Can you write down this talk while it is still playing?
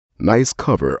Nice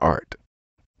cover art.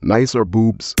 Nicer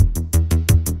boobs.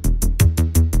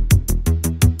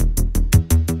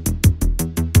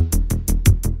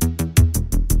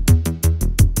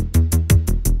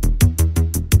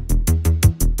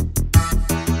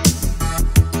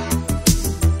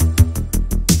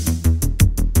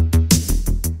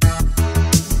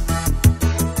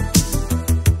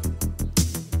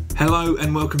 Hello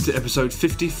and welcome to episode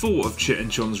 54 of Chet and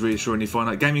John's Reassuringly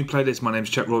Finite Gaming Playlist. My name's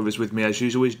Chet Roivers, with me as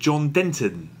usual is John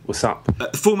Denton. What's up?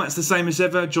 The format's the same as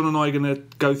ever. John and I are going to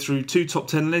go through two top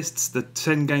 10 lists, the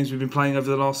 10 games we've been playing over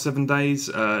the last 7 days.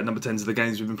 Number 10s are the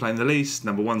games we've been playing the least,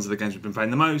 number 1s are the games we've been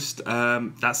playing the most.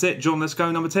 That's it. John, let's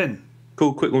go, number 10.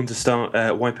 Cool, quick one to start.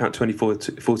 Wipeout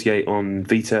 2448 on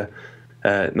Vita,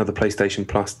 another PlayStation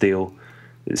Plus deal.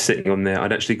 It's sitting on there.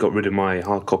 I'd actually got rid of my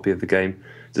hard copy of the game,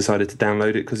 decided to download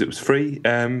it because it was free,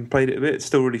 played it a bit, it's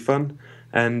still really fun,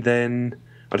 and then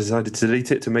I decided to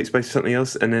delete it to make space for something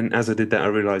else, and then as I did that I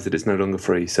realised that it's no longer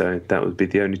free, so that would be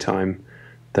the only time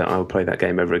that I would play that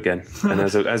game ever again. And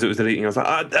as it was deleting I was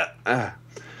like, and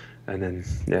then,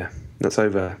 yeah, that's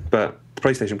over. But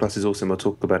PlayStation Plus is awesome, I'll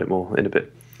talk about it more in a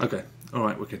bit. Okay,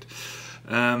 alright, wicked.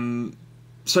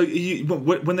 So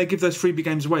when they give those freebie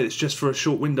games away, it's just for a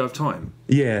short window of time?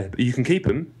 Yeah, but you can keep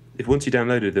them. If once you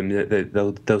downloaded them,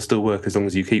 they'll still work as long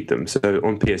as you keep them. So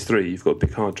on PS3, you've got a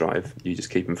big hard drive. You just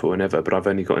keep them for whenever. But I've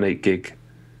only got an 8 gig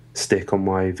stick on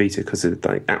my Vita because of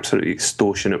like absolutely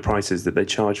extortionate prices that they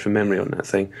charge for memory on that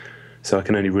thing. So I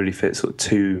can only really fit sort of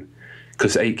 2,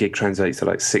 because 8 gig translates to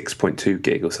like 6.2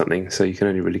 gig or something. So you can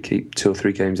only really keep 2 or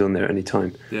 3 games on there at any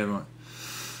time. Yeah, right.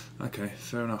 Okay,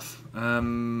 fair enough.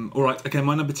 All right. Okay,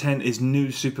 my number 10 is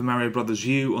New Super Mario Bros.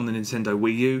 U on the Nintendo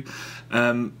Wii U.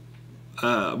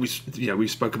 We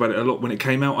spoke about it a lot when it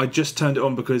came out. I just turned it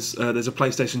on because there's a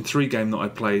PlayStation 3 game that I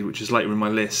played, which is later in my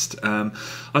list. I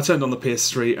turned on the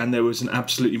PS3 and there was an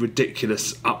absolutely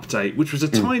ridiculous update, which was a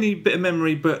tiny bit of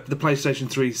memory, but the PlayStation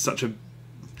 3 is such a...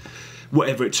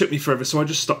 whatever, it took me forever, so I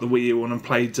just stuck the Wii U on and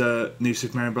played New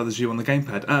Super Mario Bros. U on the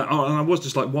gamepad. And I was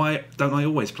just like, why don't I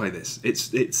always play this?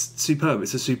 It's superb.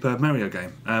 It's a superb Mario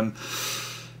game.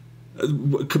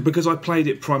 Because I played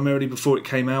it primarily before it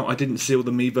came out, I didn't see all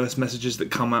the Miiverse messages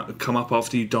that come up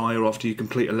after you die or after you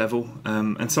complete a level,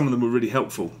 and some of them were really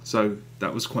helpful. So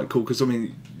that was quite cool, because I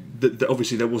mean,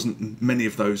 obviously there wasn't many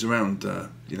of those around,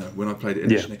 when I played it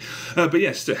initially. Yeah. But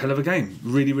yes, a hell of a game.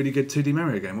 Really, really good 2D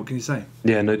Mario game. What can you say?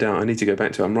 Yeah, no doubt. I need to go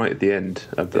back to it. I'm right at the end.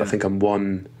 I think I'm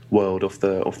one world off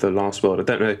the last world. I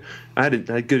don't know. I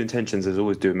had good intentions, as I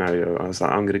always do with Mario. I was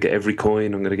like, I'm going to get every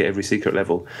coin. I'm going to get every secret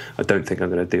level. I don't think I'm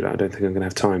going to do that. I don't think I'm going to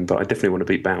have time. But I definitely want to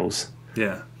beat Bowles.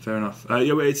 Yeah, fair enough. I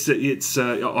will.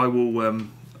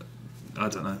 I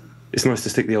don't know. It's nice to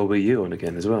stick the old Wii U on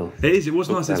again as well. It is. It was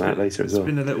nice. It's been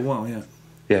been a little while, yeah.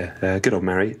 Yeah, good old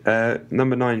Mary.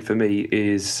 Number 9 for me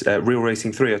is Real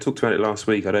Racing 3. I talked about it last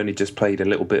week. I'd only just played a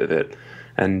little bit of it.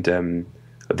 And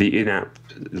the in-app,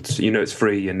 it's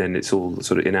free, and then it's all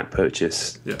sort of in-app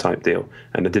purchase type deal.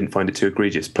 And I didn't find it too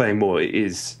egregious. Playing more, it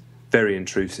is very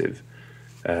intrusive.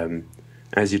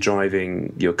 As you're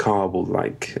driving, your car will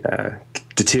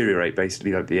deteriorate,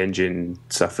 basically. Like the engine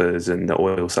suffers and the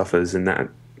oil suffers, and that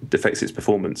affects its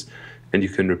performance. And you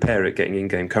can repair it getting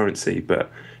in-game currency,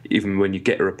 but even when you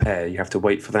get a repair, you have to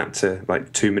wait for that to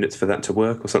 2 minutes for that to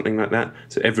work or something like that.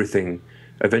 So everything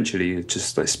eventually is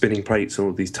just like spinning plates and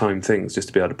all these timed things just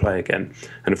to be able to play again.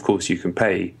 And of course you can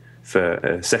pay for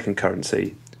a second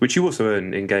currency, which you also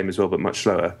earn in-game as well, but much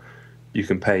slower. You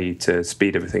can pay to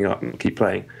speed everything up and keep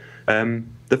playing.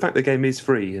 The fact the game is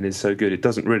free and is so good, it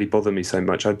doesn't really bother me so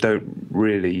much. I don't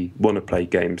really want to play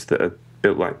games that are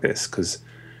built like this, because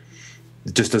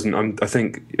it just doesn't. I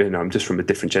think I'm just from a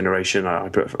different generation.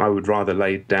 I would rather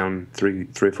lay down three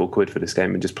or 4 quid for this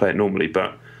game and just play it normally.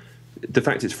 But the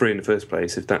fact it's free in the first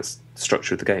place, if that's the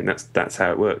structure of the game, that's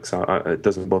how it works. It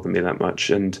doesn't bother me that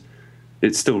much, and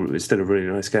it's still a really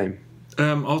nice game.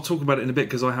 I'll talk about it in a bit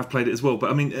because I have played it as well. But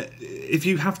I mean, if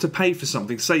you have to pay for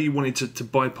something, say you wanted to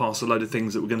bypass a load of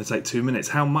things that were going to take 2 minutes,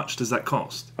 how much does that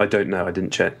cost? I don't know. I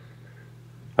didn't check.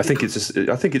 I think it's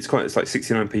like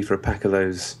 69p for a pack of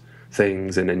those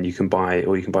things, and then you can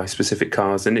buy specific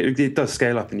cars, and it does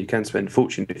scale up, and you can spend a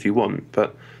fortune if you want,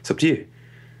 but it's up to you.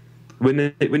 When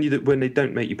they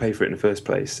don't make you pay for it in the first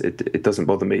place, it doesn't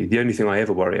bother me. The only thing I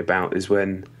ever worry about is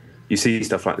when you see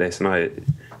stuff like this, and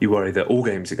you worry that all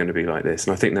games are going to be like this,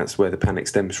 and I think that's where the panic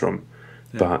stems from.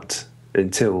 Yeah. But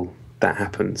until that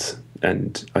happens,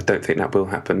 and I don't think that will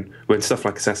happen, when stuff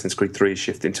like Assassin's Creed 3 is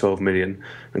shifting 12 million,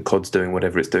 and COD's doing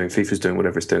whatever it's doing, FIFA's doing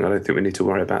whatever it's doing, I don't think we need to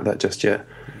worry about that just yet.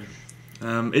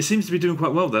 It seems to be doing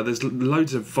quite well, though. There's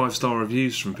loads of 5-star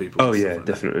reviews from people. Oh, yeah,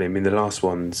 definitely. I mean, the last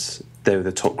ones they were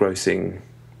the top grossing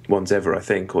ones ever, I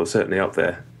think, or certainly up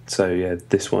there. So yeah,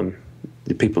 this one,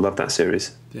 people love that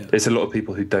series. Yeah. It's a lot of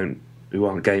people who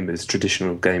aren't gamers,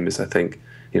 traditional gamers, I think,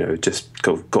 just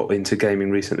got into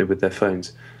gaming recently with their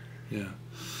phones. Yeah.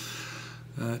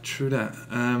 True that.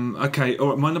 Okay, all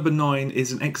right. My number 9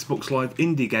 is an Xbox Live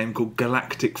indie game called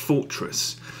Galactic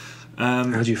Fortress.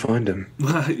 How do you find them?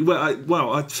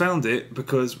 Well, I found it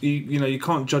because you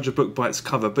can't judge a book by its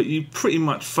cover, but you pretty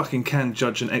much fucking can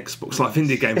judge an Xbox Live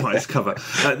indie game by its cover.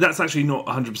 That's actually not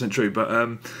 100% true, but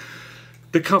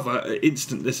the cover,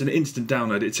 it's an instant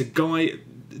download. It's a guy,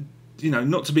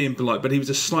 not to be impolite, but he was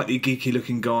a slightly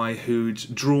geeky-looking guy who'd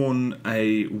drawn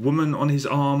a woman on his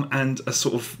arm and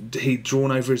he'd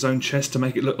drawn over his own chest to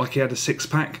make it look like he had a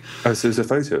six-pack. Oh, so there's a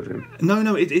photo of him?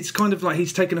 No, it's kind of like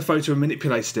he's taken a photo and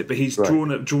manipulated it, but he's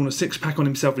drawn a six-pack on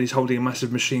himself and he's holding a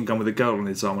massive machine gun with a girl on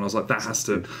his arm, and I was like, that has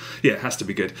to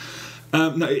be good.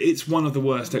 No, it's one of the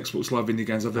worst Xbox Live indie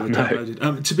games I've ever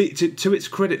downloaded. To its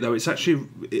credit, though, it's actually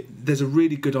there's a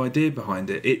really good idea behind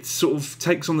it. It sort of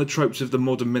takes on the tropes of the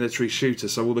modern military shooter,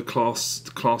 so all the class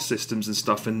systems and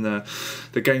stuff, and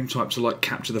the game types are like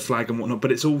capture the flag and whatnot.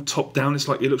 But it's all top down.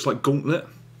 It looks like Gauntlet.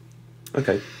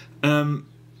 Okay.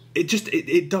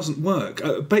 It doesn't work.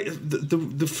 But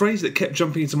the phrase that kept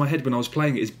jumping into my head when I was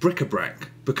playing it is bric-a-brac,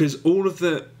 because all of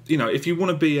the if you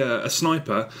want to be a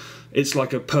sniper, it's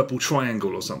like a purple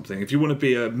triangle or something. If you want to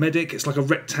be a medic, it's like a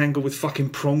rectangle with fucking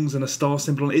prongs and a star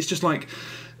symbol on it. It's just like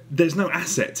there's no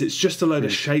assets. It's just a load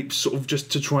of shapes, sort of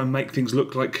just to try and make things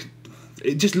look like.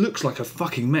 It just looks like a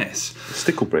fucking mess.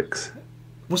 Stickle bricks.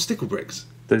 What's stickle bricks?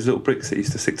 Those little bricks that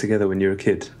used to stick together when you were a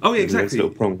kid. Oh yeah, exactly. Those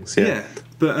little prongs. Yeah.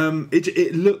 But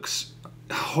it looks.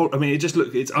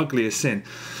 It's ugly as sin.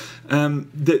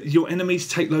 That your enemies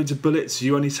take loads of bullets.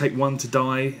 You only take one to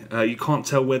die. You can't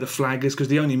tell where the flag is because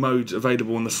the only mode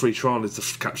available on the free trial is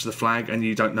to capture the flag, and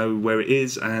you don't know where it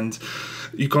is. And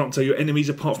you can't tell your enemies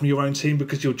apart from your own team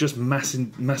because you're just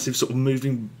massive sort of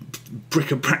moving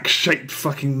bric-a-brac shaped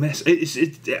fucking mess. It's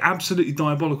absolutely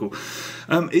diabolical.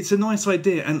 It's a nice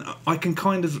idea, and I can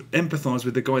kind of empathise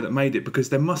with the guy that made it, because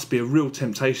there must be a real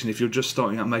temptation if you're just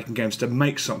starting out making games to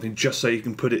make something just so you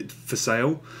can put it for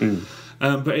sale.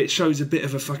 But it shows a bit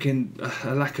of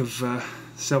a lack of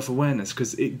self-awareness,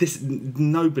 because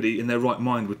nobody in their right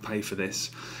mind would pay for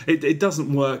this. It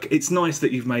doesn't work. It's nice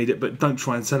that you've made it, but don't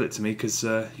try and sell it to me because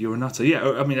you're a nutter. Yeah,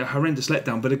 I mean, a horrendous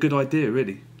letdown, but a good idea,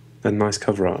 really. A nice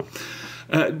cover art.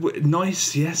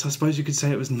 Nice, yes, I suppose you could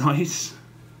say it was nice.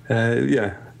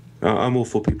 Yeah, I'm all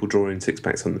for people drawing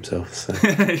six-packs on themselves. So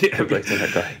yeah,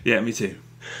 that guy. Yeah, me too.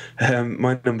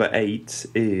 My number 8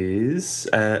 is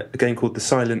a game called The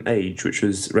Silent Age, which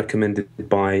was recommended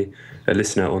by a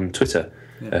listener on Twitter.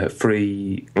 Yeah.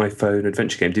 Free iPhone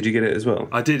adventure game. Did you get it as well?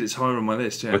 I did. It's higher on my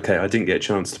list, yeah. Okay, I didn't get a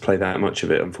chance to play that much of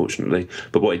it, unfortunately.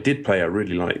 But what I did play, I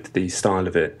really liked the style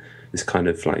of it. This kind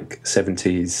of like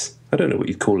 70s, I don't know what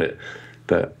you'd call it,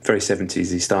 but very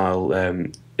 70s-y style.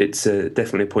 It's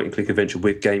definitely a point-and-click adventure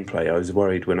with gameplay. I was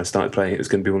worried when I started playing it was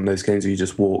going to be one of those games where you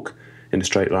just walk in a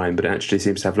straight line, but it actually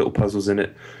seems to have little puzzles in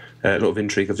it, a lot of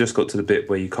intrigue. I've just got to the bit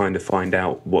where you kind of find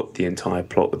out what the entire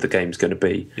plot of the game's going to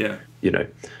be. Yeah.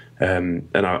 And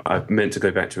I meant to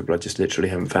go back to it, but I just literally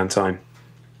haven't found time.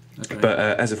 Okay. But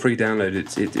as a free download,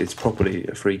 it's properly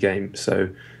a free game. So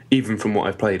even from what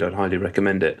I've played, I'd highly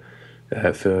recommend it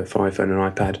for iPhone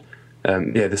and iPad.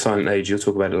 The Silent Age, you'll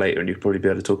talk about it later, and you'll probably be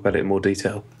able to talk about it in more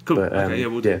detail. Cool. But, okay,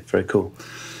 we'll do. Yeah, very cool.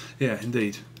 Yeah,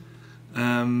 indeed.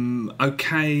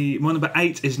 Okay, my number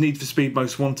 8 is Need for Speed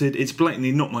Most Wanted. It's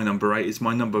blatantly not my number 8, it's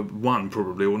my number 1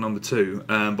 probably, or number 2,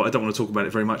 but I don't want to talk about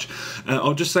it very much.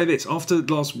 I'll just say this: after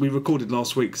we recorded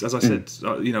last week, as I said,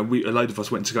 a load of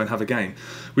us went to go and have a game.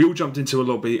 We all jumped into a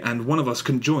lobby, and one of us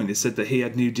couldn't join. It said that he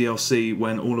had new DLC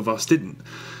when all of us didn't.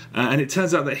 And it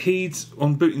turns out that he'd,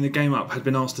 on booting the game up, had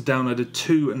been asked to download a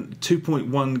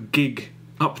 2.1 gig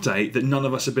update that none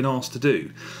of us had been asked to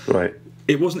do. Right.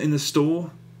 It wasn't in the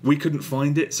store. We couldn't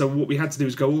find it, so what we had to do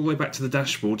was go all the way back to the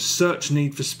dashboard, search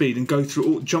Need for Speed, and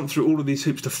jump through all of these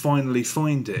hoops to finally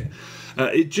find it.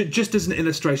 Just as an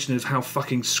illustration of how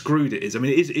fucking screwed it is. I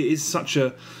mean, it is such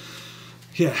a...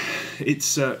 Yeah,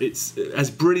 it's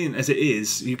as brilliant as it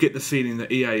is. You get the feeling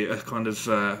that EA are kind of...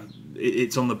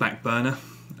 it's on the back burner.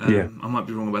 Yeah. I might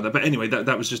be wrong about that, but anyway,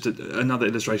 that was just another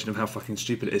illustration of how fucking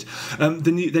stupid it is.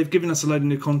 They've given us a load of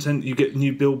new content. You get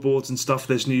new billboards and stuff.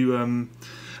 There's new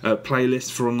playlists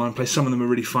for online play. Some of them are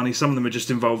really funny. Some of them are just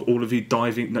involve all of you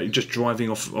just driving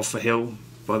off a hill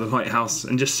by the lighthouse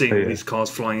and just seeing all these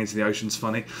cars flying into the ocean's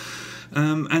funny.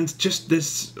 And just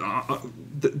this,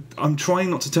 I'm trying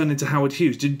not to turn into Howard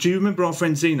Hughes. Do you remember our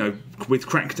friend Zeno with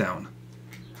Crackdown?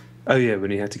 Oh yeah, when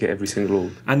he had to get every single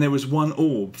orb. And there was one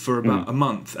orb for about a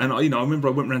month, and I remember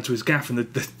I went round to his gaff, and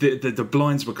the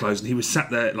blinds were closed, and he was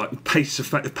sat there like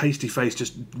pasty face,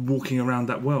 just walking around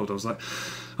that world. I was like,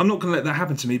 I'm not going to let that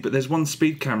happen to me. But there's one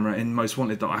speed camera in Most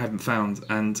Wanted that I haven't found,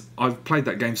 and I've played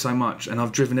that game so much, and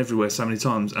I've driven everywhere so many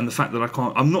times, and the fact that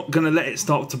I'm not going to let it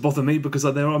start to bother me, because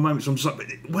there are moments where I'm just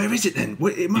like, where is it then?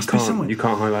 It must be somewhere. You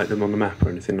can't highlight them on the map or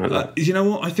anything like that. You know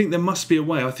what? I think there must be a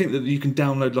way. I think that you can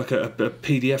download like a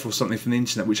PDF or something from the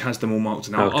internet which has them all marked.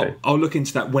 And I'll look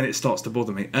into that when it starts to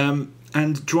bother me.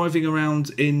 And driving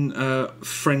around in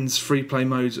Friends free play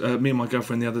mode, me and my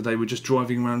girlfriend the other day were just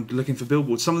driving around looking for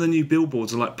billboards. Some of the new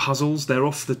billboards are like puzzles. They're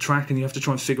off the track and you have to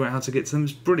try and figure out how to get to them.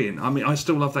 It's brilliant. I mean, I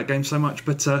still love that game so much,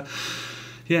 but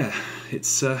yeah,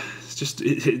 it's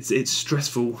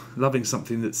stressful loving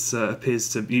something that's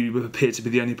you appear to be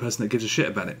the only person that gives a shit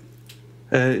about it.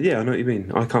 Yeah, I know what you mean.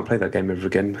 I can't play that game ever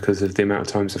again because of the amount of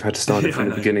times I've had to start it from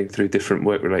the beginning through different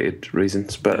work-related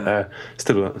reasons. But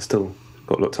still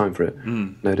got a lot of time for it,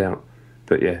 no doubt.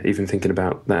 But yeah, even thinking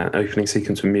about that opening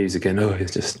sequence with Muse again,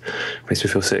 it just makes me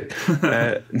feel sick.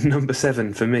 Number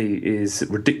 7 for me is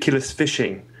Ridiculous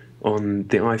Fishing on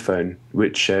the iPhone,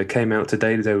 which came out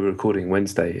today. The day we were recording,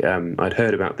 Wednesday. I'd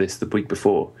heard about this the week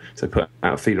before, so I put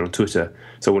out a feeler on Twitter.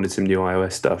 So I wanted some new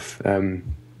iOS stuff.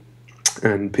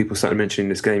 And people started mentioning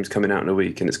this game's coming out in a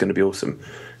week and it's going to be awesome.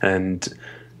 And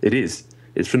it is.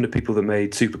 It's from the people that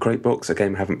made Super Crate Box, a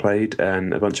game I haven't played,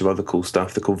 and a bunch of other cool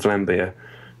stuff. They're called Vlambeer.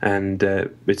 And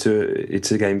it's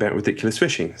a game about ridiculous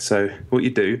fishing. So what you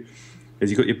do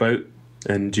is you got your boat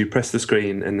and you press the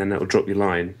screen and then that'll drop your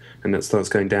line and that starts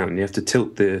going down. And you have to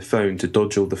tilt the phone to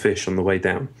dodge all the fish on the way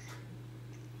down.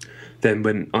 Then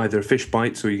when either a fish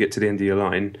bites or you get to the end of your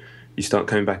line, you start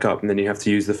coming back up, and then you have to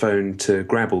use the phone to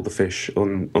grab all the fish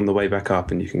on the way back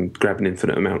up, and you can grab an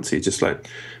infinite amount. So you're just like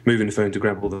moving the phone to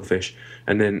grab all the fish,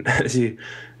 and then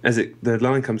the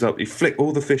line comes up, you flick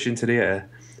all the fish into the air,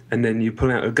 and then you pull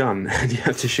out a gun and you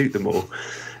have to shoot them all.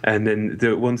 And then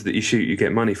the ones that you shoot, you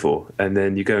get money for. And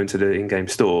then you go into the in-game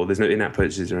store. There's no in-app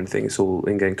purchases or anything. It's all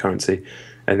in-game currency.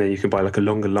 And then you can buy like a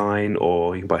longer line,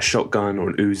 or you can buy a shotgun or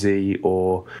an Uzi,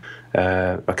 or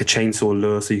like a chainsaw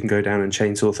lure, so you can go down and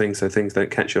chainsaw things so things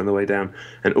don't catch you on the way down.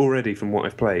 And already from what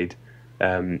I've played,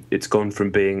 it's gone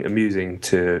from being amusing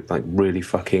to like really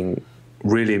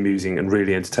amusing and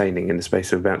really entertaining in the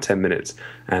space of about 10 minutes.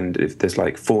 And if there's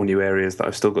like 4 new areas that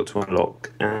I've still got to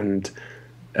unlock, and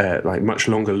like much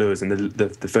longer lures, and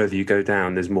the further you go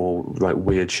down there's more like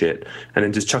weird shit, and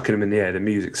then just chucking them in the air, the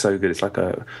music's so good, it's like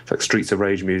Streets of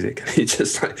Rage music. It's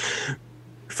just like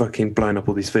fucking blowing up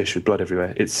all these fish with blood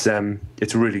everywhere. It's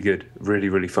really good,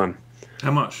 really fun.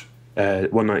 How much?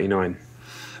 $1.99.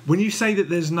 When you say that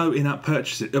there's no in-app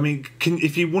purchases, I mean,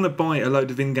 if you want to buy a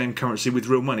load of in-game currency with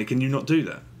real money, can you not do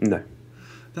that? No.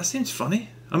 That seems funny.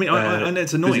 I mean, I know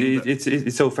it's annoying.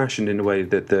 It's old-fashioned in a way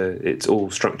that it's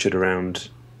all structured around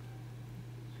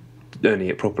earning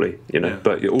it properly, Yeah.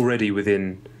 But you're already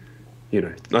within,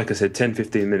 like I said,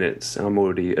 10-15 minutes, I'm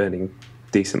already earning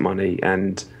decent money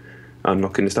and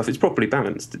unlocking the stuff. It's properly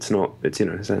balanced. It's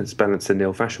balanced in the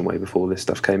old-fashioned way before this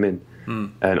stuff came in.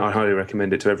 And I highly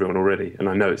recommend it to everyone already, and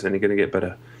I know it's only going to get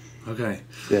better. Okay.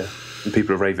 Yeah, and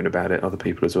people are raving about it, other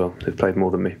people as well, who've played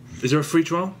more than me. Is there a free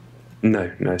trial?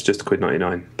 No, it's just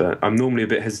 £1.99. But I'm normally a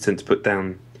bit hesitant to put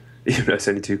down, even though it's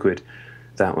only £2,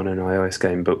 that on an iOS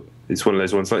game. But it's one of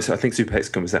those ones. Like, I think Super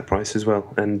Hexagon was that price as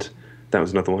well, and that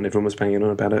was another one. Everyone was banging on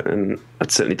about it, and I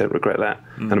certainly don't regret that.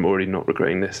 And I'm already not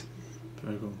regretting this.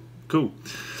 Very cool.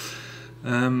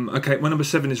 Okay, my number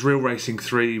 7 is Real Racing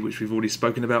 3, which we've already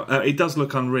spoken about. It does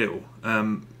look unreal.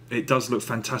 It does look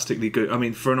fantastically good. I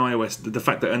mean, for an iOS, the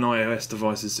fact that an iOS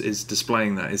device is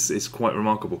displaying that is quite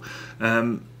remarkable.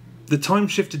 The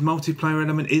time-shifted multiplayer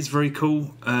element is very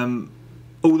cool,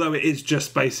 although it is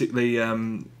just basically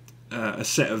a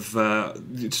set of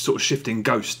sort of shifting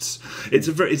ghosts. It's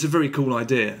a very cool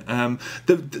idea.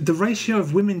 The ratio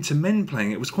of women to men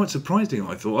playing it was quite surprising,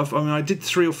 I thought. I did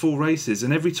 3 or 4 races,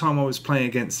 and every time I was playing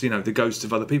against the ghosts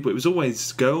of other people, it was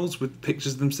always girls with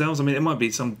pictures of themselves. I mean, it might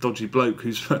be some dodgy bloke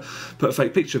who's put a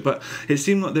fake picture, but it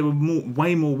seemed like there were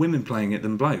way more women playing it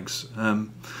than blokes.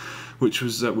 Which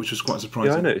was quite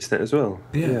surprising. Yeah, I noticed that as well.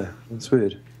 Yeah, that's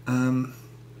weird. I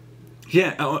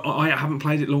haven't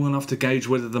played it long enough to gauge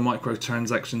whether the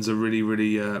microtransactions are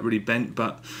really bent,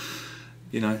 but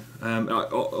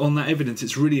on that evidence,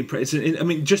 it's really impressive. I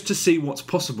mean, just to see what's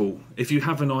possible. If you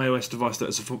have an iOS device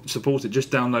that supports it,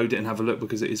 just download it and have a look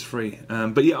because it is free.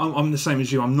 But yeah, I'm the same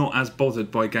as you. I'm not as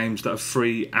bothered by games that are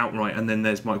free outright and then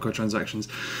there's microtransactions.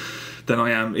 than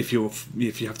I am if you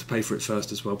have to pay for it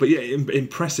first as well. But yeah,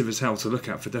 impressive as hell to look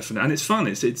at for definite, and it's fun.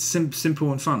 It's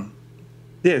simple and fun.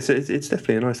 Yeah, so it's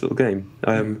definitely a nice little game.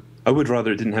 I would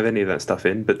rather it didn't have any of that stuff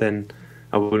in, but then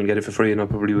I wouldn't get it for free, and I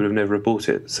probably would have never bought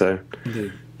it. So,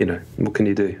 Indeed. you know, what can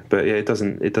you do? But yeah, it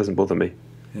doesn't bother me.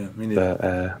 Yeah, me neither.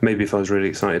 But maybe if I was really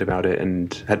excited about it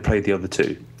and had played the other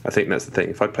two, I think that's the thing.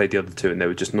 If I played the other two and they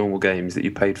were just normal games that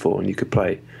you paid for and you could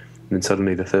play, and then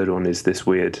suddenly the third one is this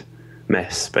weird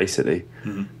mess, basically.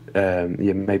 Yeah,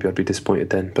 maybe I'd be disappointed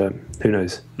then. But who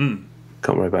knows?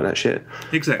 Can't worry about that shit.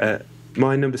 Exactly.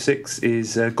 My number 6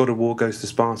 is God of War Goes to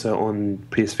Sparta on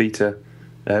PS Vita.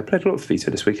 Played a lot of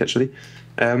Vita this week, actually.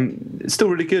 It's still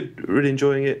really good. Really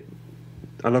enjoying it.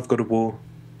 I love God of War.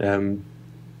 People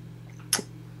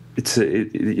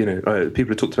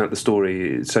have talked about the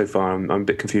story so far. I'm a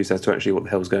bit confused as to actually what the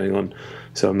hell's going on,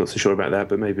 so I'm not so sure about that.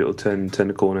 But maybe it'll turn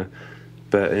the corner.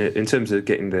 But in terms of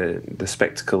getting the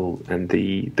spectacle and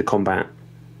the combat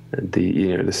and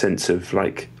the sense of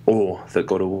like awe that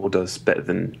God of War does better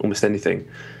than almost anything,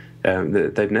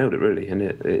 they've nailed it really. And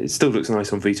it still looks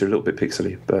nice on Vita, a little bit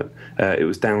pixely, but it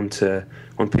was down to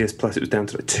on PS Plus. It was down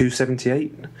to like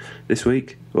 $2.78 this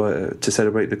week to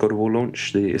celebrate the God of War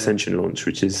launch, the Ascension launch,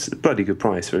 which is a bloody good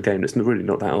price for a game that's really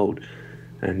not that old,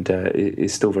 and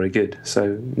it's still very good.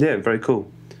 So yeah, very cool.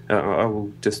 I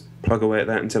will just plug away at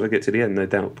that until I get to the end, no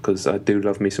doubt, because I do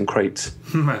love me some crates.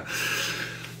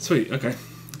 Sweet. Okay.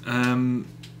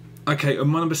 Okay,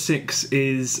 my number 6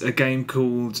 is a game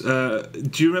called...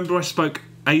 do you remember I spoke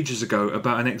ages ago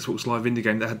about an Xbox Live indie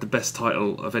game that had the best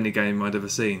title of any game I'd ever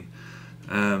seen?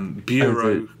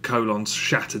 Bureau :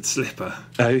 Shattered Slipper.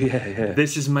 Oh, yeah.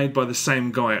 This is made by the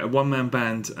same guy, a one-man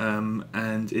band,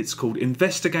 and it's called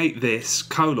Investigate This: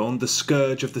 the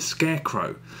Scourge of the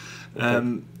Scarecrow.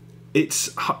 Okay.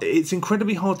 It's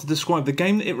incredibly hard to describe. The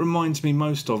game that it reminds me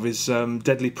most of is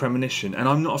Deadly Premonition, and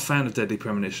I'm not a fan of Deadly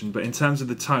Premonition, but in terms of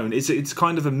the tone, it's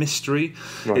kind of a mystery.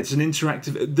 Right. It's an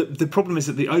interactive... The problem is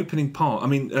that the opening part,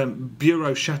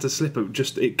 Bureau Shatter Slipper,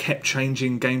 it kept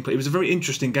changing gameplay. It was a very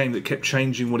interesting game that kept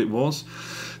changing what it was.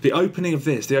 The opening of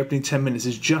this, the opening 10 minutes,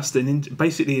 is just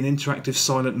basically an interactive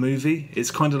silent movie. It's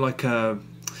kind of like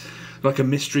a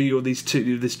mystery, or this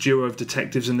duo of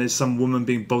detectives, and there's some woman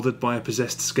being bothered by a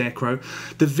possessed scarecrow.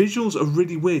 The visuals are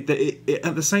really weird. That it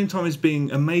at the same time as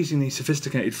being amazingly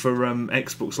sophisticated for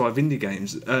Xbox Live indie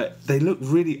games, they look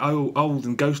really old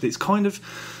and ghostly. It's kind of,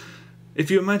 if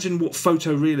you imagine what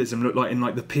photorealism looked like in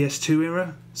like the PS2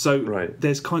 era. So right.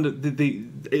 There's kind of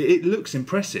it looks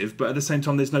impressive, but at the same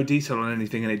time there's no detail on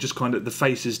anything, and it just kind of, the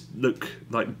faces look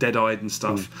like dead-eyed and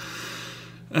stuff.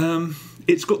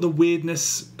 It's got the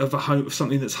weirdness of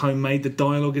something that's homemade. The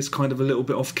dialogue is kind of a little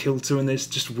bit off kilter, and there's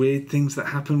just weird things that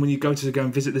happen when you go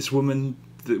and visit this woman.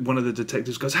 One of the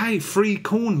detectives goes, "Hey, free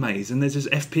corn maze," and there's this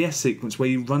FPS sequence where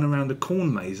you run around a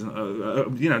corn maze,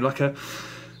 like a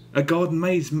garden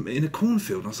maze in a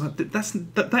cornfield. And I was like,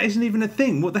 that isn't even a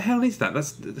thing. What the hell is that?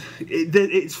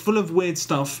 It's full of weird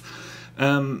stuff.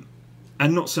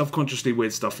 And not self-consciously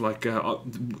weird stuff, like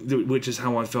which is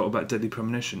how I felt about Deadly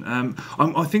Premonition.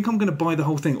 I think I'm going to buy the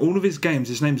whole thing. All of his games,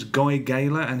 his name's Guy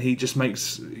Gaylor, and he just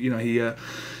makes,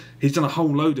 he's done a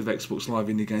whole load of Xbox Live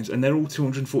indie games, and they're all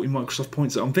 240 Microsoft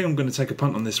points. I think I'm going to take a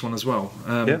punt on this one as well.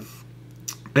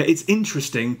 It's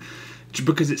interesting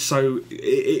because it's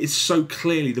so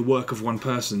clearly the work of one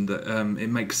person that it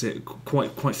makes it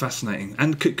quite fascinating,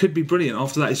 and could be brilliant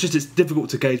after that. It's difficult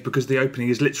to gauge because the opening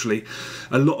is literally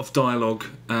a lot of dialogue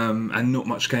and not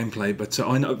much gameplay, but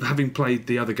I know, having played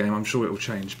the other game, I'm sure it will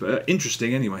change, but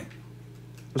interesting anyway.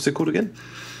 What's it called again?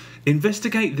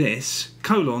 Investigate This: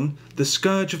 the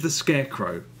Scourge of the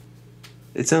Scarecrow.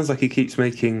 It sounds like he keeps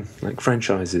making like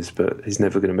franchises, but he's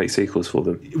never going to make sequels for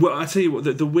them. Well, I tell you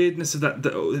what, the weirdness of that,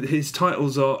 his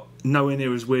titles are nowhere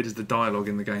near as weird as the dialogue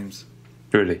in the games.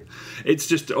 Really? It's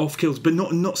just off kills, but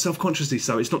not self-consciously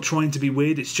so. It's not trying to be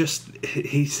weird. It's just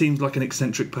he seems like an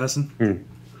eccentric person.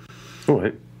 All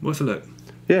right. Worth a look.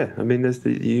 Yeah, I mean, there's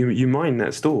you mine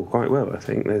that store quite well. I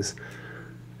think it's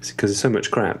because there's so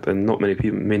much crap, and not many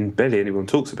people. I mean, barely anyone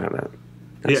talks about that.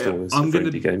 I'm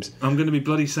going to be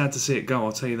bloody sad to see it go,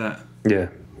 I'll tell you that. Yeah,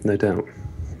 no doubt.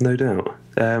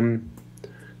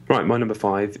 Right, my number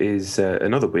 5 is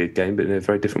another weird game, but in a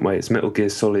very different way. It's Metal Gear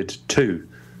Solid 2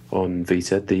 on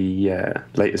Vita. The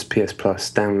latest PS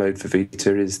Plus download for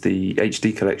Vita is the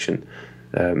HD collection,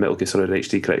 Metal Gear Solid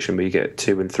HD collection, where you get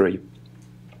 2 and 3.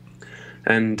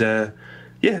 And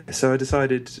so I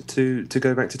decided to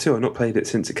go back to 2. I've not played it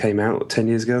since it came out 10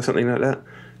 years ago or something like that.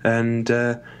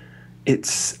 And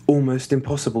it's almost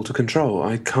impossible to control.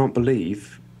 I can't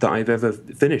believe that I've ever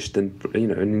finished, and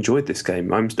and enjoyed this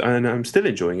game. I'm still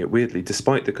enjoying it, weirdly,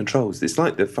 despite the controls. It's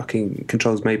like the fucking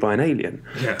controls made by an alien.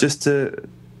 Yeah. Just to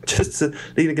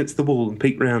lean against the wall and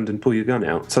peek round and pull your gun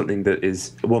out, something that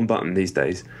is one button these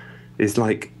days, is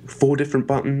like 4 different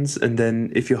buttons, and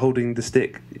then if you're holding the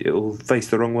stick, it'll face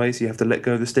the wrong way, so you have to let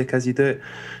go of the stick as you do it.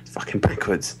 It's fucking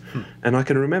backwards. And I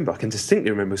can distinctly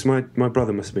remember, because my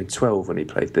brother must have been 12 when he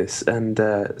played this, and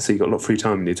so you got a lot of free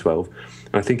time when you're 12.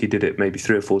 And I think he did it maybe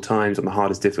 3 or 4 times on the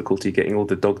hardest difficulty, getting all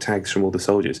the dog tags from all the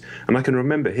soldiers. And I can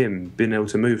remember him being able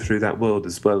to move through that world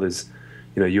as well as,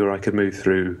 you or I could move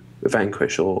through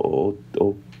Vanquish or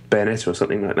Bayonetta or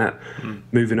something like that.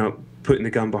 Moving up, putting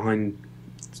the gun behind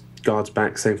guards'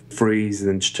 back, saying freeze, and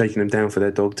then shaking them down for their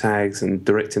dog tags and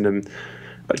directing them.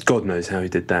 God knows how he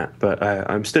did that, but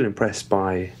I'm still impressed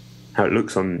by how it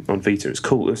looks on Vita. It's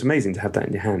cool. It's amazing to have that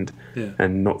in your hand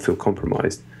and not feel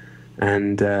compromised.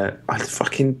 And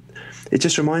it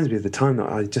just reminds me of the time that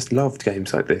I just loved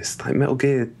games like this. Like Metal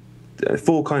Gear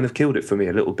 4 kind of killed it for me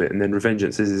a little bit, and then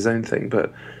Revengeance is his own thing.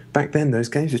 But back then, those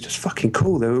games were just fucking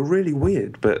cool. They were really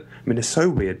weird, but they're so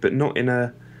weird, but not in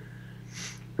a...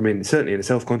 certainly in a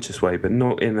self-conscious way, but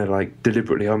not in a, like,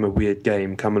 deliberately, I'm a weird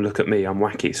game, come and look at me, I'm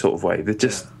wacky sort of way.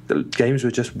 The games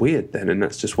were just weird then, and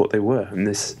that's just what they were. And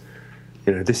this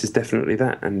is definitely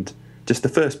that. And just the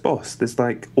first boss, there's,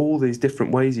 like, all these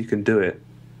different ways you can do it.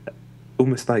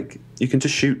 Almost like you can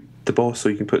just shoot the boss, or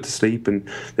you can put it to sleep, and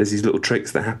there's these little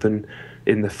tricks that happen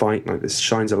in the fight, like this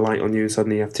shines a light on you, and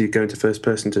suddenly you have to go into first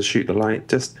person to shoot the light.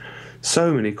 Just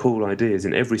so many cool ideas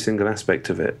in every single aspect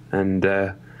of it. And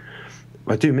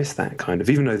I do miss that kind of,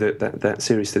 even though that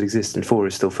series still exists, and 4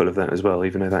 is still full of that as well,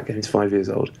 even though that game's 5 years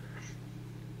old.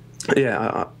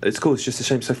 Yeah, it's cool. It's just a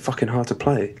shame it's so fucking hard to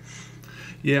play.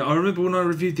 Yeah, I remember when I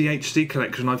reviewed the HD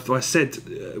collection, I said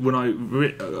in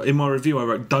my review I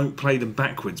wrote, don't play them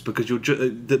backwards, because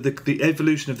the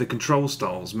evolution of the control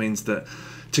styles means that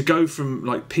to go from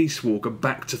like Peace Walker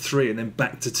back to 3 and then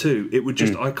back to 2, it would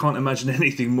just I can't imagine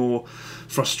anything more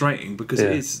frustrating, because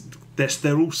it is.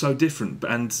 They're all so different,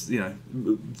 and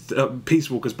Peace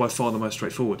Walker's by far the most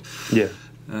straightforward. Yeah,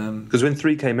 because when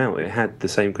 3 came out, it had the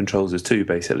same controls as 2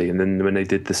 basically, and then when they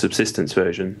did the subsistence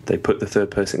version, they put the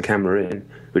third-person camera in,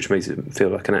 which makes it feel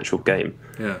like an actual game.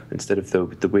 Yeah, instead of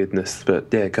the weirdness. But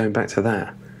yeah, going back to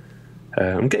that,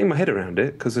 I'm getting my head around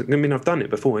it, because I've done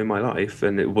it before in my life,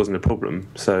 and it wasn't a problem,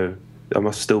 so I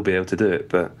must still be able to do it.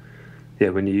 But yeah,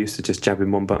 when you're used to just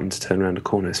jabbing one button to turn around a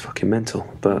corner, it's fucking mental.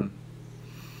 But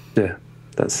yeah,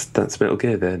 that's Metal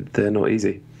Gear. They're not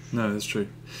easy. No, that's true.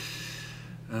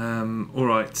 All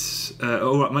right.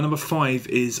 My number 5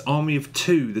 is Army of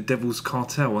 2: The Devil's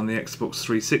Cartel on the Xbox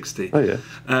 360. Oh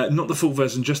yeah. Not the full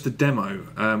version, just the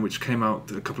demo, which came out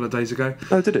a couple of days ago.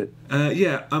 Oh, did it?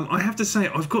 Yeah. I have to say,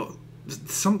 I've got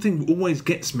something always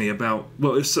gets me about,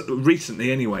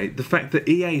 recently anyway, the fact that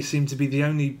EA seem to be the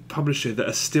only publisher that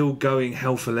are still going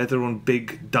hell for leather on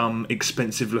big, dumb,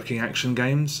 expensive-looking action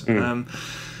games.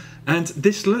 And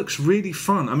this looks really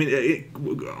fun. I mean,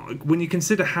 when you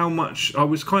consider how much... I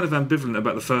was kind of ambivalent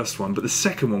about the first one, but the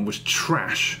second one was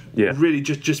trash. Yeah. Really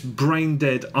just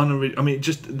brain-dead,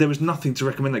 there was nothing to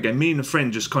recommend that game. Me and a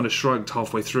friend just kind of shrugged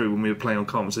halfway through when we were playing on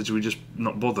Calm and said, should we just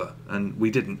not bother? And we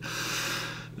didn't.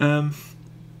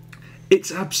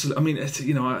 It's absolute. I mean,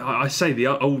 I say the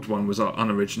old one was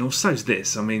unoriginal. So's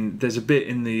this. I mean, there's a bit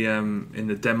in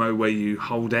the demo where you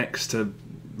hold X to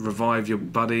revive your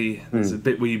buddy. There's a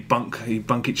bit where you bunk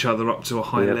each other up to a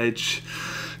high ledge.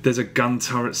 There's a gun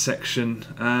turret section.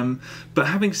 But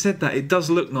having said that, it does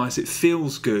look nice. It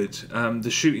feels good. The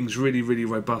shooting's really, really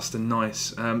robust and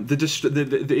nice. It's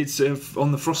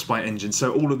on the Frostbite engine,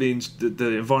 so all of the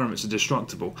environments are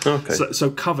destructible. Okay. So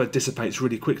cover dissipates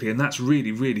really quickly, and that's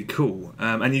really, really cool.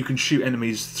 And you can shoot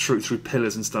enemies through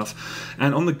pillars and stuff.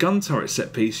 And on the gun turret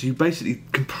set piece, you basically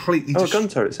completely... gun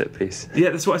turret set piece. Yeah,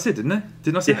 that's what I said, didn't I?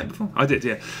 Didn't I say that before? I did,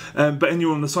 yeah. And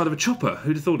you're on the side of a chopper.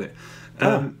 Who'd have thought it?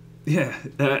 Yeah,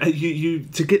 you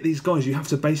to get these guys, you have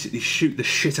to basically shoot the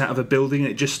shit out of a building, and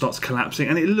it just starts collapsing.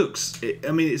 And it's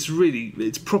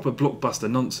proper blockbuster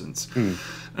nonsense.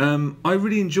 I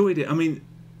really enjoyed it. I mean,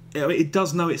 it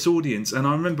does know its audience, and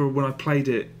I remember when I played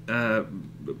it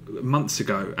months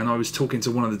ago, and I was talking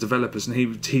to one of the developers, and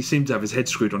he seemed to have his head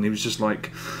screwed on. He was just like,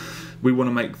 we want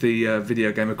to make the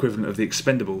video game equivalent of The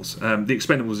Expendables. The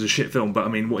Expendables is a shit film, but I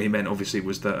mean, what he meant obviously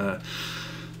was that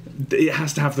it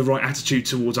has to have the right attitude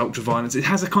towards ultra-violence. It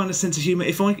has a kind of sense of humour.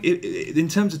 In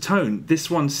terms of tone, this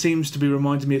one seems to be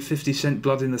reminding me of 50 Cent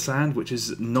Blood in the Sand, which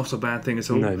is not a bad thing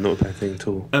at all. No, not a bad thing at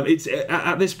all. It's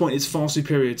at this point, it's far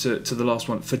superior to the last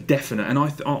one, for definite, and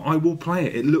I will play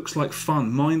it. It looks like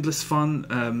fun, mindless fun,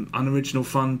 unoriginal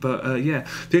fun, but yeah.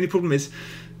 The only problem is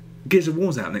Gears of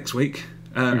War's out next week,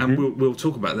 and we'll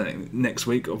talk about that next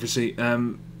week, obviously.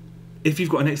 If you've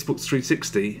got an Xbox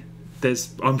 360...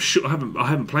 I'm sure I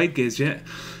haven't played Gears yet,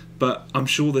 but I'm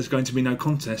sure there's going to be no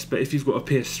contest. But if you've got a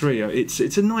PS3,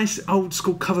 it's a nice old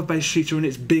school cover-based shooter, and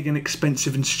it's big and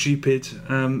expensive and stupid.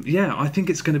 Yeah, I think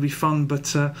it's going to be fun,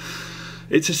 but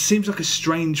it just seems like a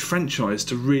strange franchise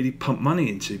to really pump money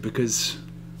into, because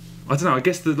I don't know. I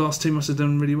guess the last two must have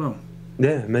done really well.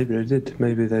 Yeah, maybe they did.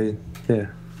 Maybe they.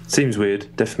 Yeah, seems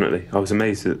weird. Definitely, I was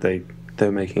amazed that they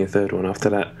were making a third one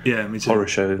after that. Yeah, me too. Horror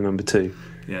show number 2.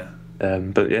 Yeah.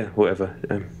 But yeah, whatever.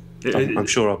 I'm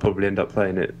sure I'll probably end up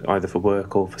playing it either for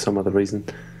work or for some other reason,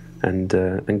 and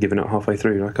giving it halfway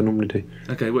through like I normally do.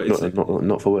 Okay, well,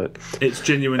 not for work. It's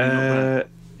genuinely not bad.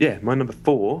 Yeah, my number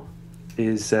 4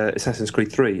 is Assassin's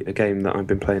Creed 3, a game that I've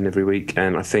been playing every week,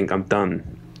 and I think I'm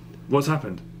done. What's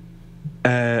happened?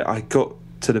 I got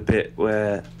to the bit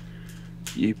where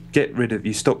you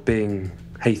stop being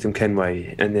Haytham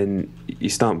Kenway, and then you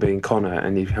start being Connor,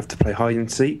 and you have to play hide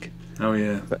and seek. Oh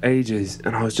yeah, for ages,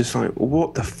 and I was just like,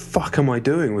 what the fuck am I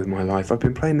doing with my life? I've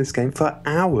been playing this game for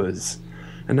hours,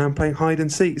 and now I'm playing hide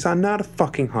and seek. So I know how to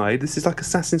fucking hide. This is like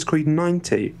Assassin's Creed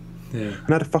 90. Yeah. I know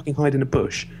how to fucking hide in a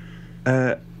bush.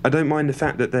 I don't mind the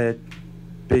fact that they're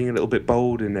being a little bit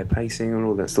bold in their pacing and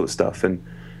all that sort of stuff, and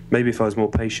maybe if I was more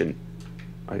patient,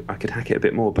 I could hack it a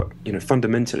bit more, but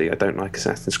fundamentally I don't like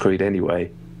Assassin's Creed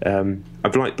anyway.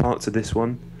 I've liked parts of this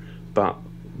one, but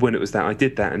when it was that, I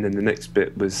did that, and then the next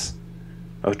bit was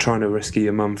I was trying to rescue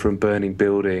your mum from a burning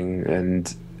building,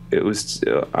 and it was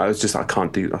I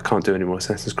can't do any more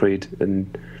Assassin's Creed,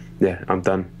 and yeah, I'm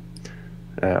done.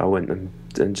 I went and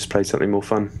just played something more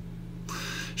fun.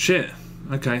 Shit.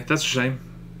 Okay, that's a shame.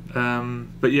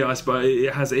 But yeah, I suppose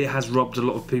it has robbed a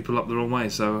lot of people up the wrong way.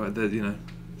 So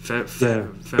fair.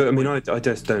 But I mean, I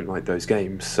just don't like those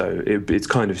games. So it's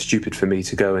kind of stupid for me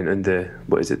to go and the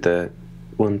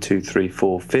 1, 2, 3,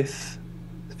 4, fifth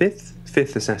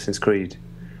Assassin's Creed,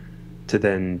 to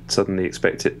then suddenly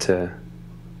expect it to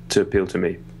appeal to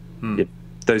me. Yeah,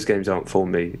 those games aren't for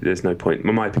me. There's no point.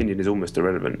 My opinion is almost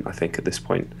irrelevant, I think, at this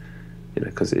point.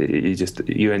 Because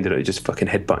you ended up just fucking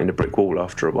headbutting a brick wall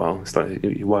after a while. It's like,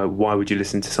 why would you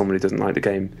listen to someone who doesn't like the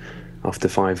game after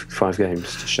five games?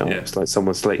 Just shut up. It's like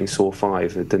someone slating Saw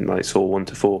 5 that didn't like Saw 1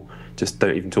 to 4. Just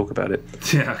don't even talk about it.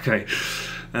 Yeah. Okay.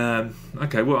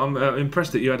 Okay. Well, I'm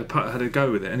impressed that you had a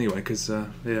go with it anyway. Because I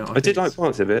did like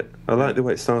parts of it. I like the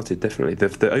way it started. Definitely,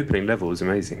 the opening level was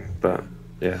amazing. But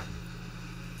yeah.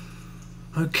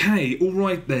 Okay, all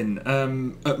right then.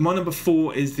 My number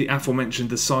 4 is the aforementioned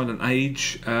The Silent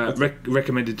Age,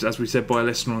 recommended, as we said, by a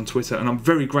listener on Twitter, and I'm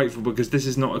very grateful, because this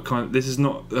is not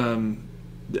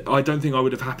I don't think I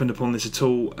would have happened upon this at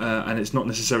all, and it's not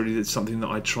necessarily something that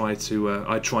I try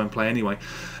and play anyway.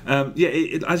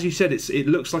 As you said, it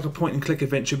looks like a point-and-click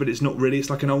adventure, but it's not really. It's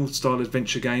like an old-style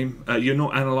adventure game. You're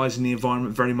not analysing the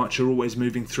environment very much. You're always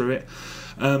moving through it.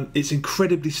 It's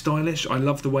incredibly stylish. I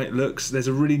love the way it looks. There's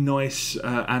a really nice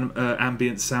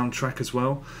ambient soundtrack as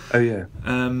well. Oh yeah.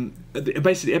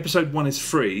 Basically, episode 1 is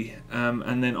free,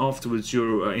 and then afterwards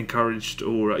you're encouraged,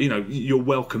 or you're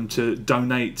welcome to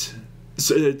donate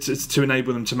to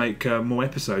enable them to make more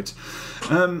episodes.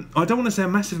 I don't want to say a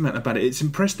massive amount about it. It's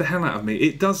impressed the hell out of me.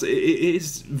 It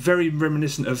is very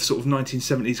reminiscent of sort of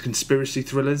 1970s conspiracy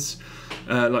thrillers,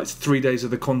 like 3 Days of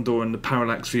the Condor and the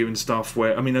Parallax View and stuff,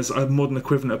 where, I mean, as a modern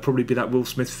equivalent would probably be that Will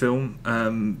Smith film.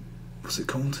 What's it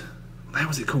called? What the hell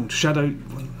was it called? Shadow...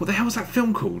 What the hell was that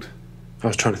film called? I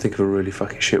was trying to think of a really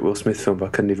fucking shit Will Smith film, but I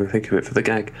couldn't even think of it for the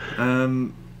gag.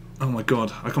 Oh my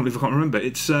god, I can't believe I can't remember.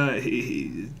 It's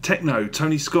Techno,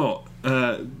 Tony Scott.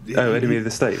 Enemy of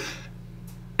the State.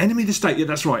 Enemy of the State, yeah,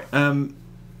 that's right.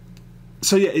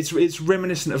 So yeah, it's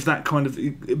reminiscent of that kind of,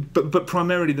 but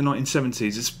primarily the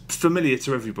 1970s. It's familiar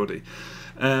to everybody.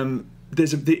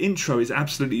 The intro is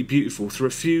absolutely beautiful. Through a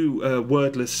few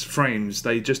wordless frames,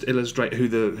 they just illustrate who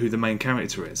the main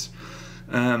character is.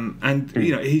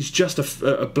 He's just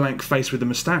a blank face with a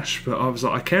moustache, but I was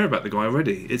like, I care about the guy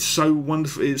already. It's so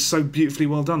wonderful. It's so beautifully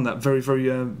well done. That very, very,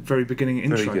 very beginning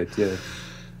intro. Very good, yeah.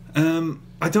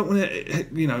 I don't want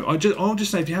to, I'll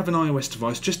just say, if you have an iOS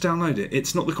device, just download it.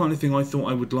 It's not the kind of thing I thought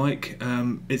I would like.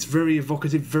 It's very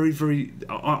evocative, very, very.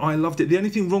 I loved it. The only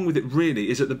thing wrong with it really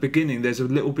is at the beginning. There's a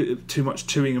little bit of too much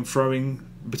toing and froing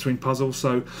between puzzles,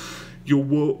 so you'll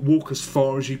walk as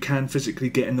far as you can physically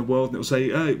get in the world, and it'll say,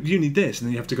 you need this, and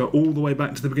then you have to go all the way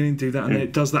back to the beginning to do that, and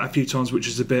it does that a few times, which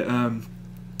is a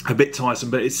bit tiresome,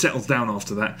 but it settles down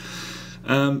after that.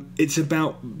 It's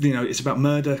about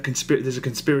murder. There's a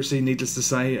conspiracy, needless to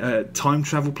say. Time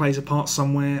travel plays a part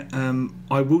somewhere.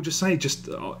 I will just say,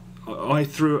 I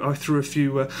threw a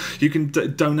few. You can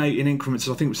donate in increments.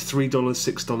 I think it was $3,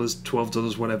 $6,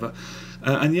 $12, whatever.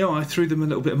 And I threw them a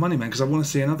little bit of money, man, because I want to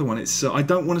see another one. It's I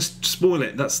don't want to spoil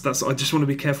it. That's. I just want to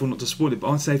be careful not to spoil it. But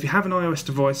I'd say if you have an iOS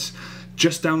device,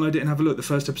 just download it and have a look. The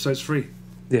first episode's free.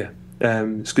 Yeah,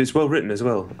 it's well written as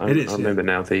well. It is. I remember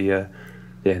now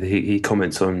he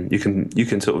comments on you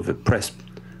can sort of press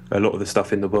a lot of the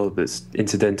stuff in the world that's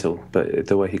incidental, but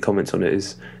the way he comments on it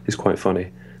is quite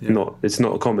funny. Yeah. It's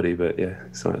not a comedy, but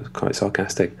it's quite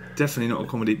sarcastic. Definitely not a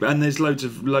comedy, and there's loads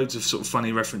of sort of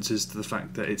funny references to the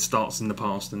fact that it starts in the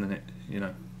past and then it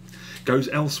goes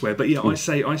elsewhere. But I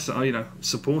say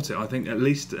support it. I think at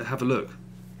least have a look.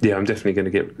 Yeah, I'm definitely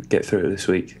going to get through it this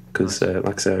week because,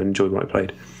 like I said, I enjoyed what I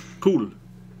played. Cool.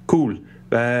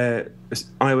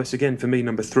 iOS again for me,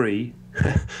 number 3.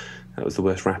 That was the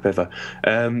worst rap ever.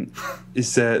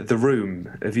 Is The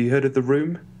Room. Have you heard of The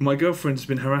Room? My girlfriend's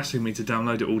been harassing me to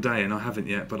download it all day, and I haven't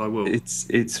yet, but I will.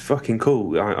 It's fucking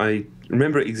cool. I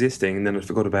remember it existing, and then I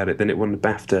forgot about it. Then it won the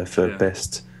BAFTA for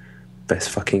best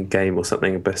fucking game or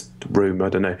something, best room, I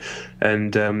don't know.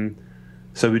 And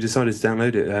so we decided to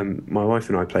download it. My wife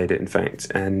and I played it, in fact,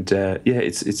 and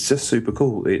it's just super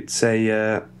cool. It's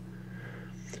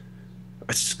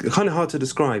it's kind of hard to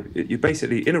describe. You're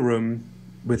basically in a room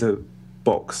with a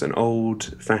box, an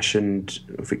old-fashioned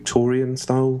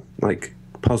Victorian-style, like,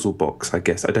 puzzle box, I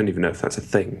guess. I don't even know if that's a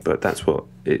thing, but that's what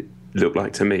it looked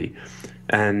like to me.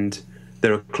 And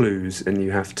there are clues, and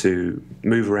you have to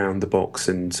move around the box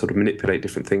and sort of manipulate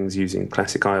different things using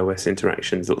classic iOS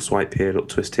interactions, little swipe here, little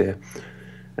twist here,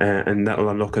 and that'll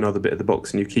unlock another bit of the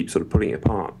box, and you keep sort of pulling it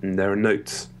apart. And there are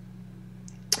notes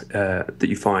that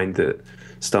you find that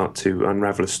start to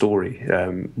unravel a story,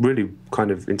 really kind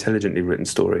of intelligently written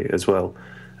story as well.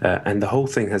 And the whole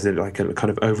thing has a kind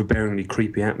of overbearingly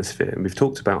creepy atmosphere. And we've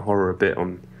talked about horror a bit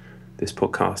on this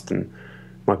podcast, and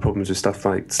my problems with stuff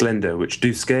like Slender, which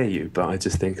do scare you, but I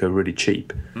just think are really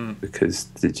cheap because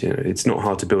it's not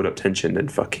hard to build up tension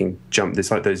and fucking jump.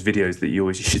 It's like those videos that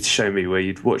you should show me where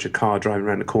you'd watch a car driving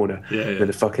around the corner and then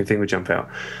the fucking thing would jump out.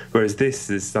 Whereas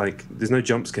this is like, there's no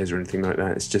jump scares or anything like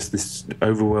that. It's just this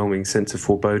overwhelming sense of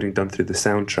foreboding done through the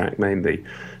soundtrack mainly.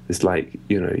 It's like,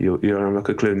 you're unlock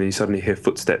a clue and then you suddenly hear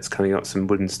footsteps coming up some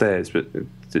wooden stairs, but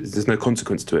there's no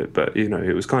consequence to it. But,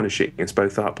 it was kind of shaking us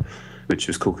both up, which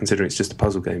was cool considering it's just a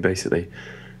puzzle game, basically.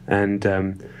 And,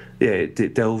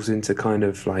 it delves into kind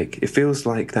of like, it feels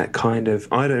like that kind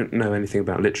of, I don't know anything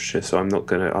about literature, so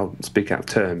I'll speak out of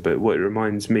turn, but what it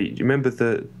reminds me, do you remember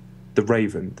the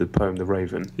Raven, the poem The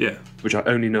Raven? Yeah. Which I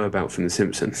only know about from The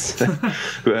Simpsons.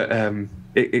 But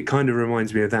it kind of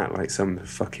reminds me of that, like some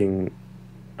fucking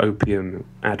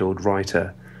opium-addled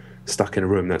writer stuck in a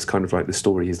room. That's kind of like the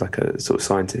story. He's like a sort of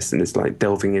scientist, and it's like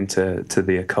delving into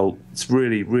the occult. It's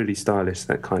really, really stylish,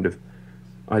 that kind of,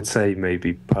 I'd say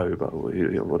maybe Poe, but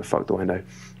what the fuck do I know?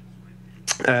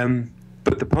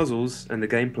 But the puzzles and the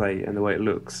gameplay and the way it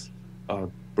looks are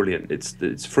brilliant.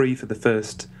 It's free for the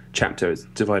first chapter. It's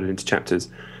divided into chapters.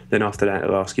 Then after that,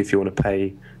 it'll ask you if you want to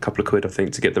pay a couple of quid, I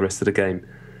think, to get the rest of the game.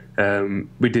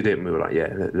 We did it, and we were like,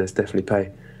 yeah, let's definitely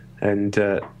pay. And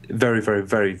very, very,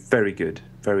 very, very good,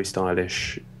 very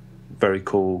stylish, very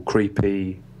cool,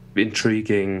 creepy,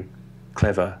 intriguing,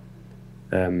 clever,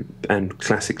 and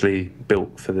classically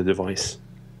built for the device.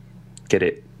 Get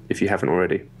it if you haven't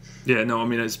already. Yeah, no, I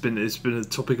mean it's been a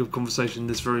topic of conversation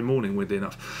this very morning, weirdly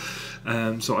enough.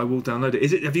 So I will download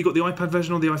it. Have you got the iPad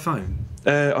version or the iPhone?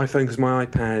 iPhone, because my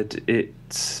iPad,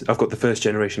 I've got the first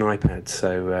generation iPad,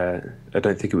 so I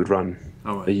don't think it would run.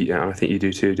 Oh, right. Yeah, I think you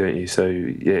do too, don't you? So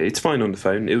yeah, it's fine on the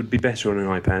phone. It would be better on an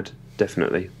iPad,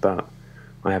 definitely, but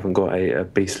I haven't got a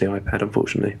beastly iPad,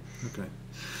 unfortunately. Okay.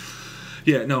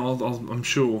 Yeah, no, I'm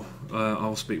sure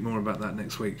I'll speak more about that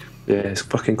next week. Yeah, it's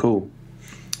fucking cool.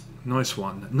 Nice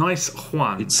one.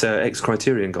 It's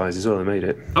ex-Criterion guys as well that made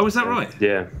it. Oh, is that right?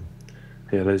 Yeah.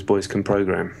 Yeah, those boys can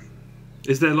program.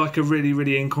 Is there like a really,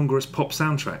 really incongruous pop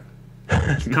soundtrack?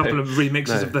 A couple of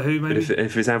remixes of The Who, maybe?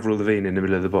 If it's Avril Lavigne in the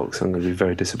middle of the box, I'm going to be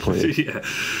very disappointed. Yeah.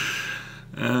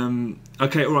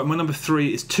 Okay, all right, my number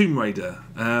 3 is Tomb Raider.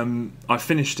 I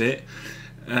finished it.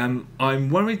 I'm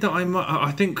worried that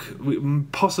I think we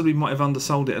possibly might have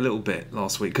undersold it a little bit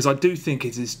last week, because I do think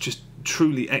it is just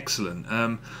truly excellent.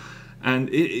 And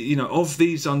of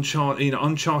these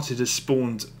Uncharted has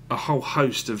spawned a whole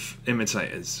host of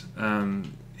imitators.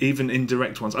 even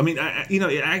indirect ones. I mean,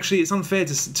 it's unfair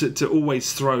to always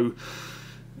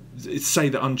say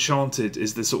that Uncharted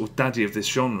is the sort of daddy of this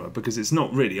genre, because it's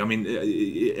not really. I mean,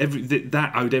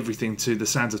 that owed everything to the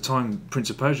Sands of Time Prince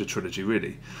of Persia trilogy,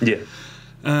 really. Yeah.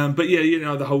 But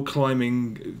yeah, the whole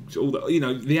climbing, all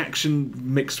the action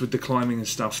mixed with the climbing and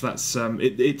stuff. That's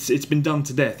it's been done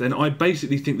to death, and I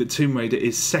basically think that Tomb Raider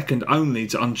is second only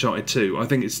to Uncharted 2. I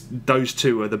think those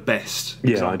two are the best.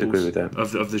 Yeah, I'd agree with that.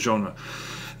 Of the genre,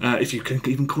 if you can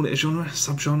even call it a genre,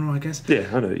 subgenre, I guess. Yeah,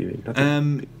 I know what you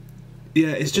mean.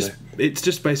 Yeah, it's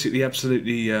just basically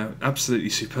absolutely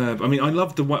superb. I mean, I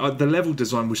love the way the level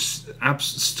design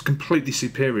was completely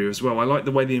superior as well. I like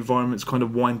the way the environments kind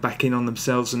of wind back in on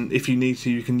themselves, and if you need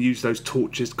to, you can use those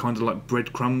torches kind of like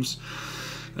breadcrumbs.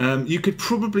 You could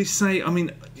probably say, I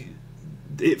mean,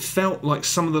 it felt like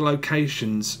some of the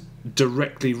locations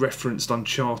directly referenced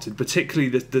Uncharted, particularly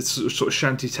the sort of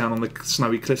shanty town on the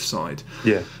snowy cliffside.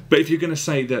 Yeah. But if you're going to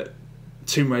say that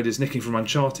Tomb Raider's nicking from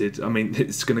Uncharted, I mean,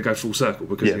 it's going to go full circle,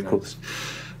 because of course.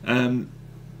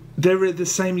 There are the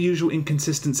same usual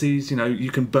inconsistencies.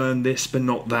 You can burn this but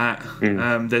not that.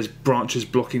 There's branches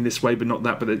blocking this way but not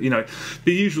that. But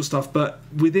the usual stuff. But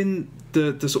within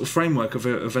the sort of framework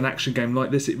of an action game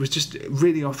like this, it was just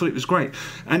really, I thought it was great.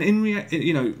 And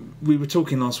we were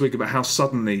talking last week about how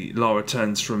suddenly Lara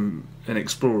turns from an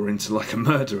explorer into like a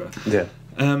murderer. Yeah.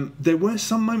 There were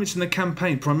some moments in the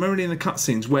campaign, primarily in the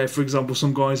cutscenes, where, for example,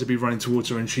 some guys would be running towards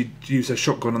her and she'd use her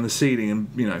shotgun on the ceiling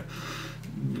and,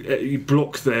 you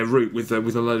block their route with a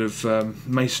load of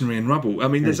masonry and rubble. I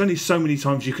mean, there's only so many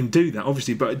times you can do that,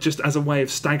 obviously, but just as a way of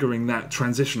staggering that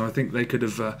transition, I think they could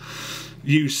have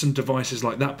used some devices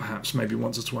like that, perhaps, maybe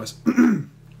once or twice.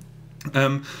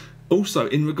 Also,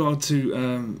 in regard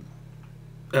to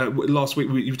last week,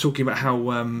 you were talking about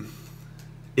how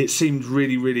it seemed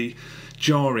really, really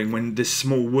jarring when this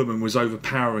small woman was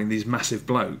overpowering these massive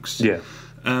blokes. Yeah.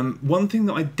 One thing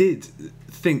that I did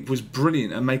think was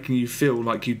brilliant at making you feel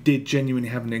like you did genuinely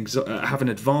have an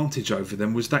advantage over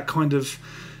them was that kind of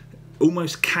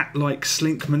almost cat-like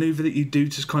slink manoeuvre that you do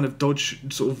to kind of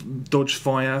dodge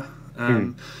fire.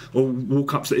 Or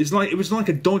walk up. It was like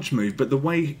a dodge move, but the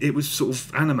way it was sort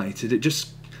of animated, it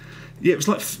was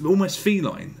like almost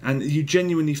feline, and you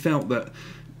genuinely felt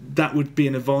that would be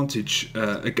an advantage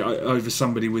over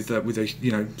somebody with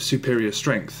a superior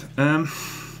strength.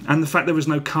 And the fact there was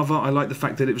no cover, I like the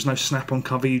fact that it was no snap-on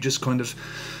cover. You just kind of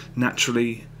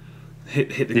naturally hit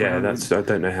the ground. Yeah, I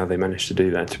don't know how they managed to do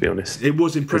that, to be honest. It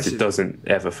was impressive. Because it doesn't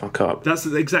ever fuck up. That's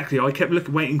exactly. I kept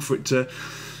waiting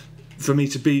for me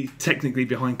to be technically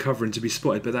behind cover and to be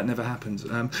spotted, but that never happened.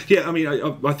 I mean,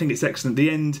 I think it's excellent.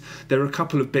 The end, there are a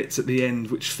couple of bits at the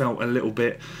end which felt a little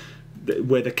bit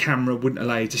where the camera wouldn't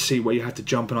allow you to see where you had to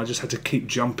jump, and I just had to keep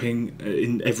jumping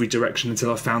in every direction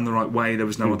until I found the right way. There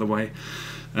was no other way.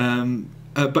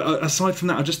 But aside from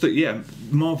that, I just thought,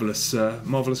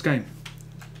 marvellous game.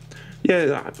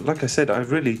 Yeah, like I said, I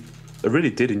really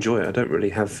did enjoy it. I don't really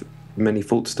have many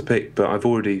faults to pick, but I've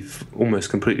already almost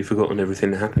completely forgotten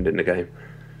everything that happened in the game,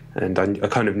 and I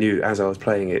kind of knew as I was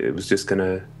playing it was just going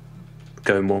to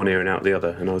go in one ear and out the other,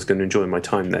 and I was going to enjoy my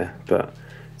time there, but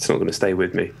it's not going to stay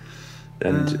with me.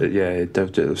 And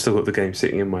I've still got the game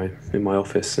sitting in my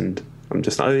office, and I'm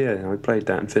just like, oh yeah, I played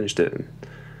that and finished it, and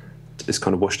it's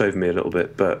kind of washed over me a little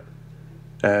bit, but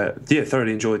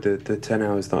thoroughly enjoyed the 10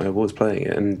 hours that I was playing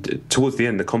it, and towards the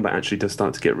end the combat actually does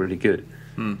start to get really good.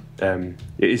 It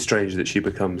is strange that she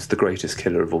becomes the greatest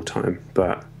killer of all time,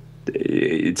 but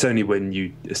it's only when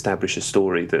you establish a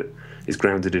story that is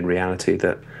grounded in reality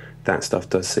that stuff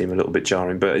does seem a little bit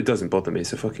jarring, but it doesn't bother me.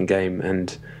 It's a fucking game,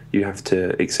 and you have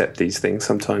to accept these things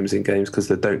sometimes in games, because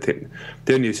the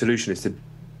only solution is to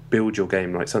build your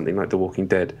game like something like The Walking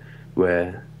Dead,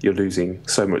 where you're losing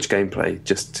so much gameplay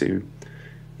just to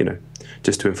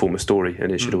inform a story,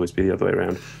 and it should always be the other way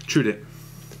around. True it.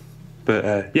 But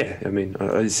I mean,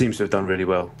 it seems to have done really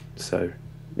well. So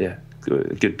yeah,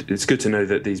 good. It's good to know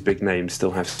that these big names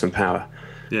still have some power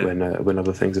when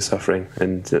other things are suffering,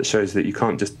 and that shows that you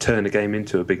can't just turn a game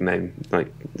into a big name.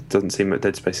 Like, it doesn't seem that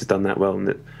Dead Space has done that well, and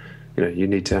that you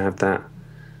need to have that.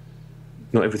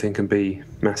 Not everything can be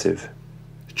massive.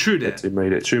 True that. Tomb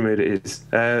Raider is.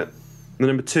 The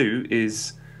number 2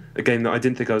 is a game that I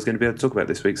didn't think I was going to be able to talk about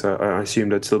this week, so I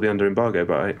assumed I'd still be under embargo,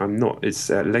 but I'm not. It's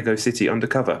Lego City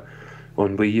Undercover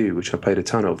on Wii U, which I played a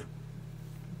ton of.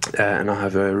 And I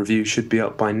have a review, should be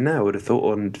up by now, I would have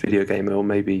thought, on Video Gamer, or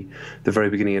maybe the very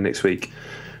beginning of next week.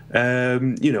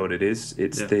 You know what it is.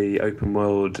 It's the open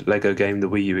world Lego game, the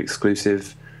Wii U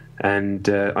exclusive, and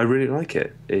I really like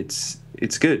it. It's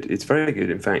good. It's very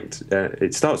good, in fact.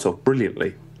 It starts off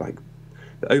brilliantly. Like,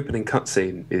 the opening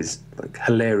cutscene is like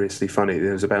hilariously funny.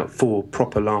 There's about 4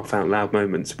 proper laugh out loud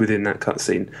moments within that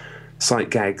cutscene, sight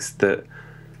gags that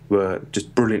were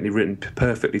just brilliantly written,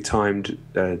 perfectly timed.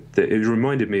 It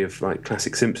reminded me of like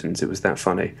classic Simpsons. It was that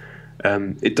funny.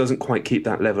 It doesn't quite keep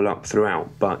that level up throughout,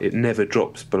 but it never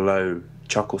drops below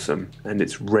chucklesome, and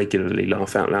it's regularly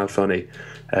laugh out loud funny.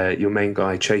 Your main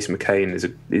guy, Chase McCain,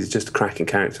 is just a cracking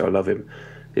character. I love him.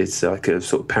 It's like a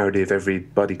sort of parody of every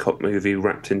buddy cop movie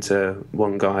wrapped into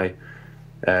one guy.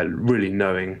 Really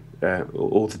knowing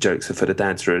all the jokes are for the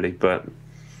dads, really, but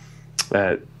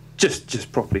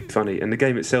just properly funny. And the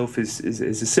game itself is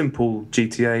a simple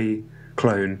GTA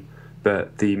clone,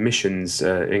 but the missions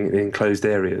in enclosed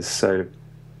areas. So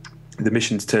the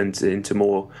missions turned into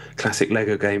more classic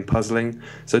Lego game puzzling.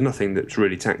 So nothing that's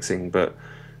really taxing, but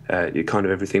it kind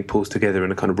of everything pulls together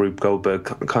in a kind of Rube Goldberg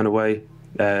kind of way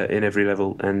in every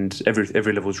level, and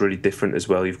every level is really different as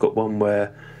well. You've got one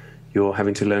where you're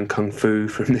having to learn kung fu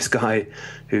from this guy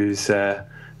who's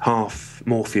half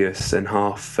Morpheus and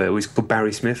half he's called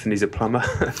Barry Smith, and he's a plumber.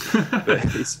 But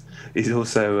he's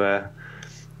also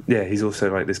he's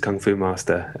also like this kung fu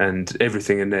master, and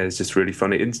everything in there is just really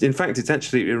funny. In fact,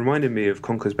 it reminded me of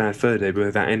Conker's Bad Fur Day, but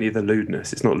without any of the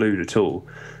lewdness. It's not lewd at all,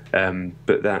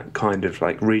 but that kind of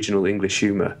like regional English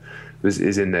humour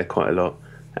is in there quite a lot.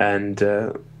 And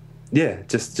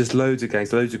just loads of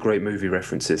games, loads of great movie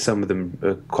references. Some of them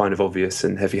are kind of obvious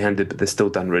and heavy-handed, but they're still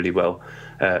done really well.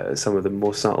 Some of them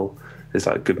more subtle. There's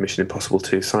like good Mission Impossible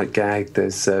 2 sight gag.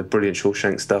 There's brilliant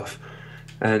Shawshank stuff,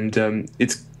 and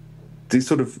it's these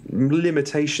sort of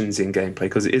limitations in gameplay,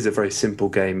 because it is a very simple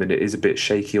game and it is a bit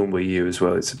shaky on Wii U as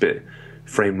well. It's a bit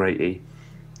frame ratey,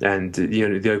 and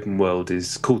the open world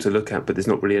is cool to look at, but there's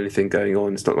not really anything going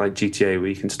on. It's not like GTA where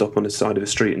you can stop on the side of a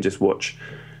street and just watch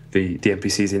the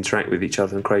NPCs interact with each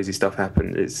other and crazy stuff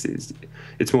happen.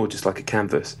 It's more just like a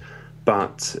canvas,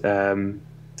 but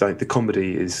like the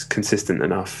comedy is consistent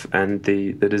enough and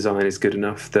the design is good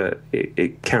enough that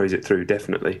it carries it through,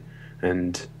 definitely.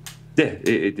 And yeah,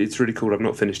 it's really cool. I've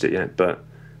not finished it yet, but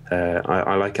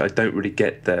I like it. I don't really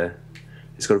get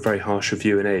it's got a very harsh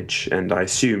review and edge, and I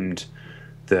assumed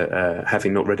that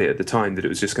having not read it at the time, that it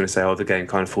was just going to say, the game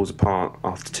kind of falls apart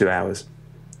after 2 hours,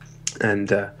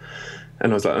 and I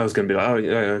was going to be like,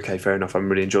 okay, fair enough, I'm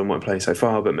really enjoying what I'm playing so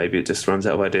far, but maybe it just runs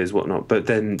out of ideas, whatnot. But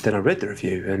then I read the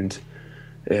review, and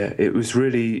it was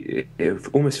really, it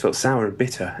almost felt sour and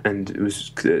bitter, and it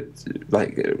was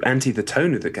like anti the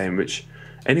tone of the game, which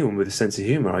anyone with a sense of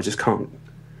humour, I just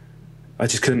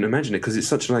couldn't imagine it, because it's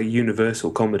such like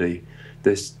universal comedy.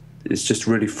 It's just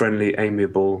really friendly,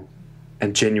 amiable,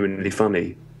 and genuinely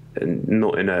funny, and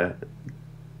not in a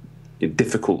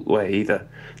difficult way either.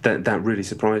 That really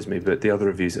surprised me, but the other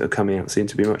reviews that are coming out seem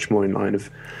to be much more in line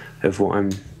of what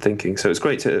I'm thinking. So it's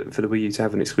great for the Wii U to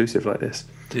have an exclusive like this.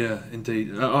 Yeah,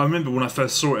 indeed. I remember when I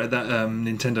first saw it at that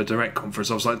Nintendo Direct conference,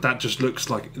 I was like,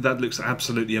 that looks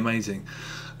absolutely amazing.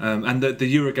 And the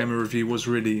Eurogamer review was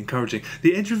really encouraging.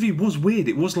 The Edge review was weird.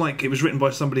 It was like it was written by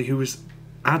somebody who was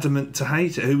adamant to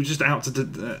hate it, who was just out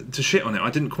to shit on it. I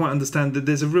didn't quite understand that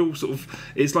there's a real sort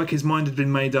of, it's like his mind had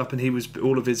been made up and he was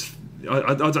all of his,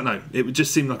 I don't know, it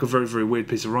just seemed like a very, very weird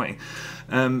piece of writing.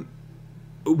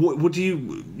 What do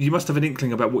you must have an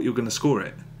inkling about what you're going to score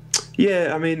it?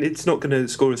 Yeah, I mean, it's not going to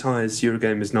score as high as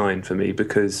Eurogamer's 9 for me,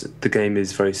 because the game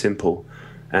is very simple,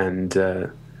 and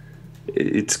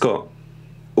it's got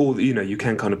all, you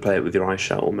can kind of play it with your eyes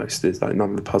shut almost. There's like none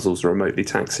of the puzzles are remotely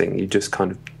taxing. You just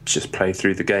kind of play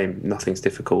through the game. Nothing's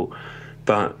difficult.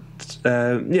 But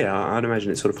I'd imagine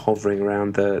it's sort of hovering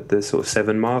around the sort of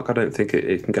 7 mark. I don't think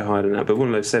it can go higher than that. But one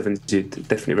of those 7s you'd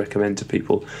definitely recommend to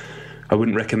people. I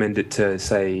wouldn't recommend it to,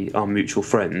 say, our mutual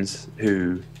friends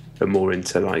who are more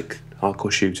into like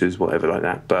hardcore shooters, whatever like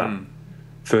that. But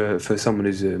for someone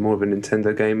who's more of a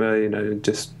Nintendo gamer,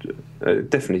 just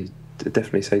definitely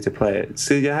say to play it.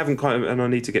 So I haven't quite, and I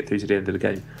need to get through to the end of the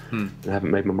game. I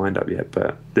haven't made my mind up yet,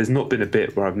 but there's not been a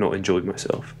bit where I've not enjoyed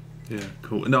myself. Yeah,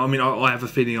 cool. No, I mean, I have a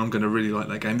feeling I'm going to really like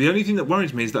that game. The only thing that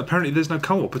worries me is that apparently there's no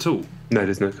co-op at all. No,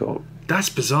 there's no co-op. That's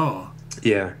bizarre.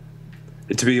 Yeah.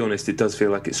 To be honest, it does feel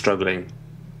like it's struggling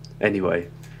anyway,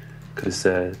 because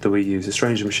the Wii U is a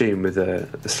strange machine with a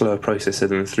slower processor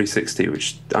than the 360,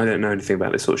 which I don't know anything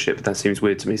about this sort of shit, but that seems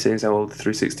weird to me, seeing as how old the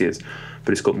 360 is.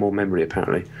 But it's got more memory,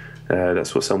 apparently.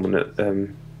 That's what someone at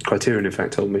Criterion, in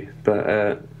fact, told me. But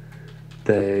I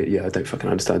don't fucking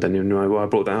understand. I don't even know why I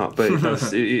brought that up. But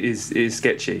it is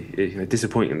sketchy,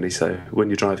 disappointingly so. When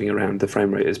you're driving around, the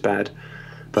frame rate is bad.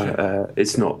 But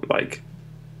it's not like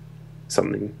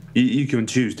something you can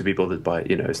choose to be bothered by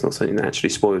it. It's not something that actually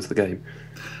spoils the game.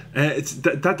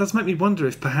 That does make me wonder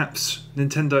if perhaps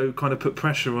Nintendo kind of put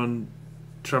pressure on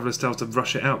Traveller's Tales to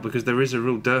rush it out, because there is a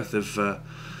real dearth of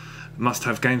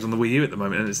must-have games on the Wii U at the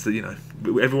moment, and it's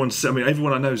everyone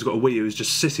I know who's got a Wii U is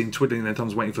just sitting twiddling their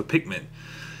thumbs waiting for Pikmin.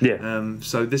 Yeah.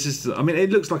 So this is, it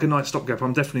looks like a nice stopgap.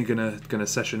 I'm definitely gonna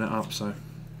session it up. So.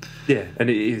 Yeah, and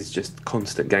it is just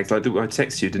constant gags. Like I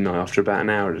texted you, didn't I, after about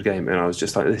an hour of the game, and I was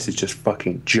just like, this is just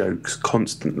fucking jokes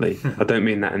constantly. I don't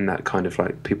mean that in that kind of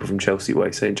like people from Chelsea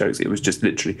way saying jokes. It was just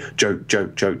literally joke,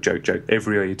 joke, joke, joke, joke.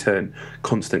 Everywhere you turn,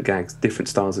 constant gags, different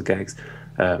styles of gags.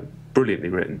 Brilliantly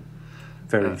written.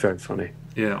 Very, very funny.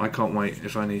 Yeah, I can't wait.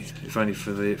 If only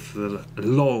for the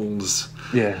lols.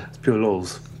 Yeah, it's pure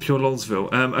lols. Pure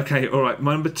lolsville. Okay, all right.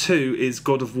 My number 2 is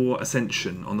God of War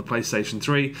Ascension on the PlayStation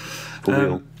 3.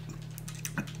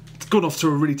 It's gone off to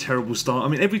a really terrible start. I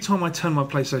mean, every time I turn my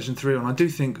PlayStation 3 on, I do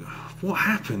think, what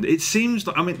happened? It seems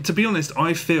like, to be honest,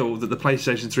 I feel that the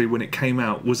PlayStation 3 when it came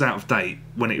out was out of date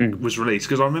when it was released,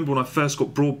 because I remember when I first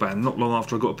got broadband, not long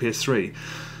after I got a PS3.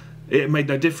 It made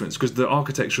no difference because the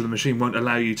architecture of the machine won't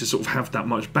allow you to sort of have that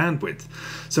much bandwidth.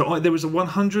 So there was a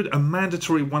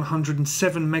mandatory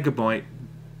 107 megabyte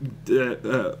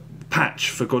patch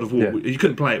for God of War. Yeah. You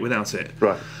couldn't play it without it.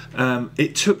 Right.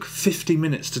 It took 50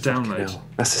 minutes to download.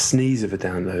 That's a sneeze of a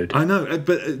download. I know,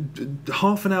 but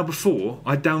half an hour before,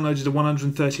 I downloaded a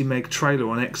 130 meg trailer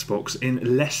on Xbox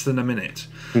in less than a minute.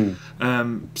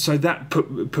 So that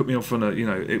put me off on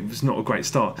it was not a great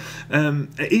start.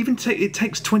 It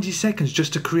takes 20 seconds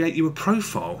just to create you a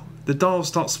profile. The dial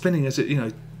starts spinning as it,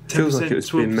 Feels like it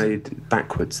was being made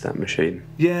backwards, that machine.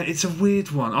 Yeah, it's a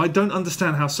weird one. I don't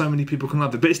understand how so many people can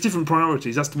love it, but it's different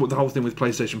priorities. That's the whole thing with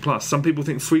PlayStation Plus. Some people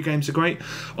think free games are great.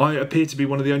 I appear to be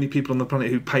one of the only people on the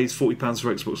planet who pays £40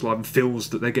 for Xbox Live and feels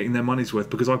that they're getting their money's worth,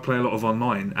 because I play a lot of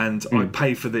online and I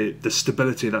pay for the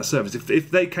stability of that service. If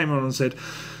they came around and said,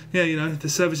 yeah, the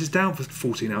service is down for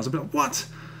 14 hours, I'd be like, what?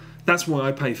 That's why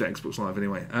I pay for Xbox Live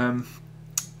anyway.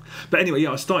 But anyway,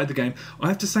 I started the game. I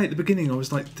have to say, at the beginning, I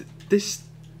was like,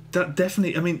 that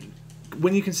definitely,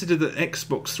 when you consider that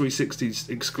Xbox 360's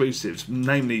exclusives,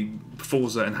 namely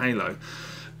Forza and Halo,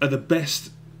 are the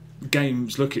best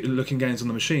looking games on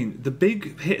the machine, the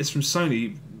big hitters from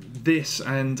Sony, this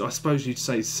and I suppose you'd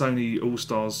say Sony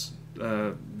All-Stars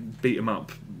beat 'em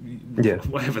up,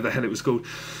 whatever the hell it was called,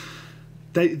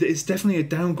 it's definitely a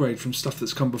downgrade from stuff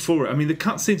that's come before it. The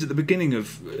cutscenes at the beginning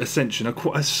of Ascension are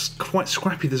quite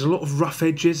scrappy. There's a lot of rough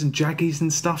edges and jaggies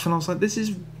and stuff, and I was like, this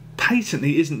is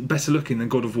patently isn't better looking than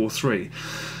God of War 3.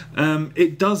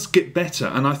 It does get better,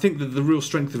 and I think that the real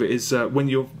strength of it is when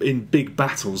you're in big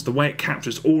battles, the way it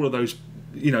captures all of those,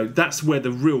 that's where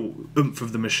the real oomph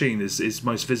of the machine is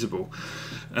most visible.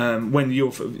 When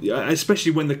you're,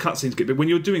 especially when the cutscenes get big, when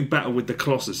you're doing battle with the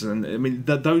Colossus, and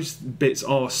those bits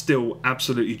are still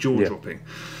absolutely jaw-dropping.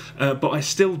 But I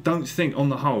still don't think, on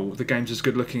the whole, the game's as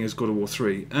good looking as God of War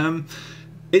 3.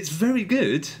 It's very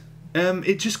good.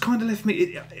 It just kind of left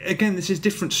me... again, this is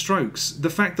different strokes. The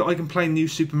fact that I can play New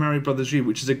Super Mario Bros. U,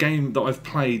 which is a game that I've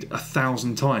played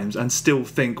 1,000 times and still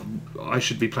think I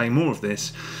should be playing more of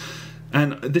this.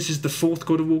 And this is the 4th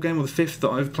God of War game, or the 5th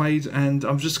that I've played, and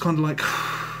I'm just kind of like...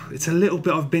 it's a little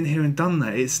bit I've been here and done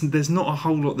that. There's not a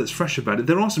whole lot that's fresh about it.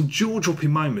 There are some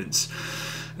jaw-dropping moments.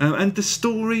 And the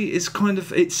story is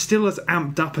it's still as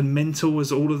amped up and mental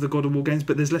as all of the God of War games,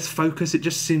 but there's less focus. It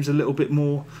just seems a little bit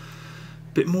more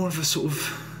of a sort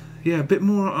of, a bit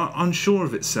more unsure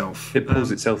of itself. It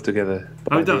pulls itself together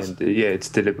by the end. Yeah, it's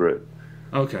deliberate.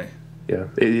 Okay. Yeah,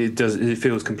 it does. It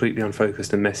feels completely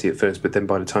unfocused and messy at first, but then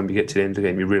by the time you get to the end of the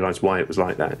game, you realise why it was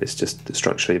like that. It's just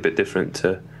structurally a bit different.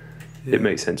 It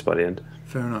makes sense by the end.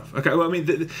 Fair enough. Okay, well,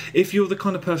 if you're the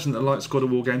kind of person that likes God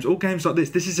of War games, or games like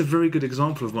this is a very good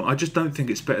example of one. I just don't think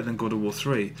it's better than God of War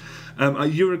 3.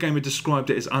 Eurogamer described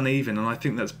it as uneven, and I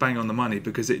think that's bang on the money,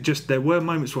 because there were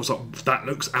moments where I was like, that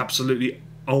looks absolutely,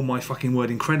 oh my fucking word,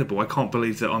 incredible. I can't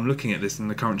believe that I'm looking at this in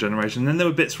the current generation. And then there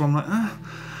were bits where I'm like,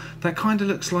 that kind of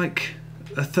looks like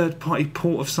a third-party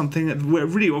port of something where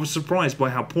really I was surprised by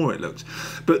how poor it looked.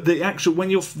 But the actual, when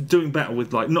you're doing battle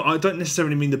with I don't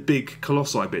necessarily mean the big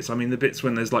colossi bits. I mean the bits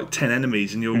when there's 10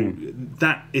 enemies and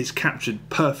that is captured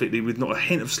perfectly with not a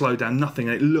hint of slowdown, nothing,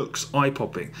 and it looks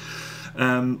eye-popping.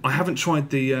 I haven't tried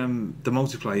the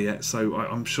multiplayer yet, so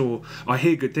I'm sure I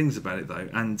hear good things about it though,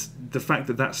 and the fact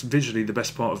that that's visually the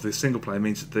best part of the single player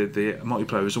means that the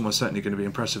multiplayer is almost certainly going to be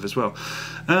impressive as well.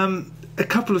 A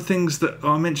couple of things that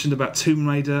I mentioned about Tomb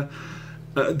Raider.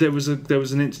 There was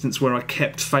an instance where I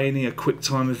kept failing a quick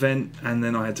time event, and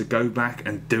then I had to go back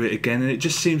and do it again, and it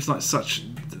just seems like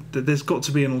there's got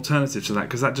to be an alternative to that,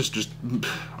 because that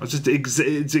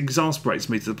it exasperates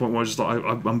me to the point where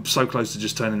I'm so close to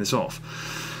just turning this off.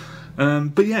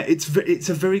 But yeah, it's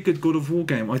a very good God of War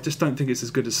game. I just don't think it's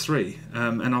as good as 3.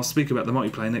 And I'll speak about the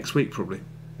multiplayer next week, probably.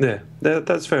 Yeah,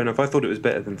 that's fair enough. I thought it was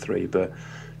better than 3, but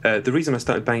the reason I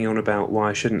started banging on about why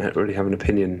I shouldn't really have an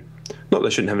opinion, not that I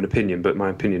shouldn't have an opinion, but my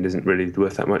opinion isn't really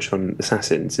worth that much on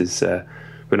Assassins, is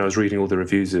when I was reading all the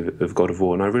reviews of God of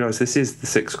War, and I realised this is the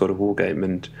 6th God of War game,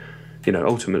 and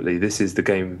ultimately this is the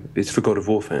game. It's for God of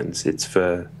War fans. It's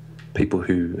for people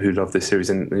who love this series,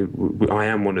 and I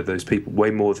am one of those people,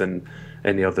 way more than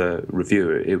any other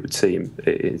reviewer, it would seem.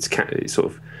 It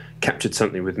sort of captured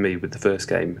something with me with the first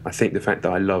game. I think the fact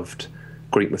that I loved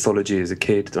Greek mythology as a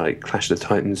kid, like Clash of the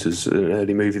Titans was an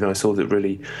early movie that I saw that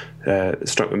really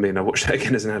struck with me, and I watched that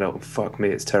again as an adult. Fuck me,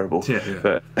 it's terrible. Yeah.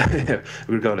 But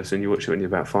regardless, when you watch it when you're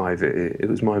about 5, it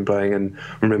was mind blowing. And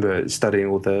I remember studying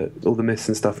all the myths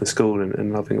and stuff in school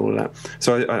and loving all of that.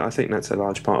 So I think that's a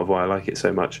large part of why I like it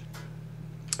so much.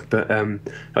 But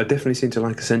I definitely seem to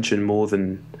like Ascension more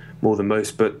than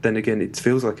most. But then again, it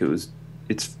feels like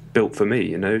it's built for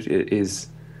me.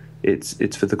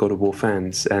 It's for the God of War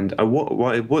fans. And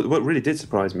what really did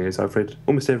surprise me is I've read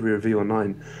almost every review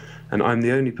online, and I'm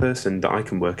the only person that I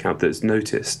can work out that's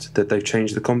noticed that they've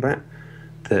changed the combat,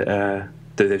 that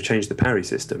they've changed the parry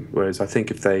system. Whereas I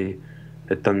think if they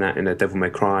had done that in a Devil May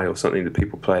Cry or something that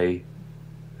people play,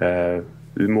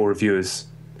 more reviewers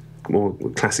more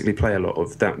classically play a lot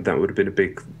of, that would have been a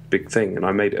big thing. And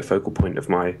I made it a focal point of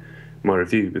my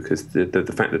review, because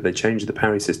the fact that they changed the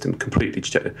parry system completely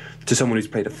to someone who's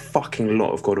played a fucking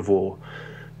lot of God of War,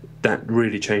 that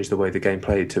really changed the way the game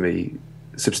played to me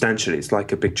substantially. It's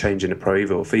like a big change in a Pro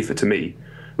Evo or FIFA to me,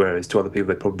 whereas to other people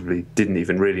they probably didn't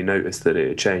even really notice that it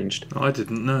had changed. I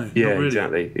didn't know. Yeah,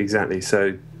 Not really. exactly.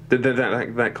 So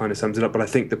that kind of sums it up. But I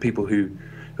think the people who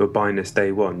are buying this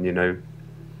day one,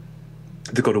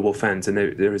 the God of War fans, and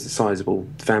there is a sizable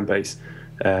fan base,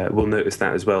 will notice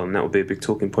that as well, and that will be a big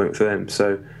talking point for them.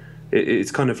 So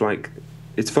it's kind of like,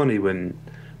 it's funny when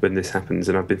this happens,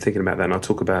 and I've been thinking about that, and I'll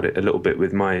talk about it a little bit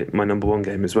with my number one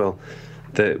game as well,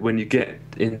 that when you get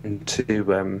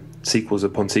into sequels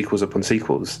upon sequels upon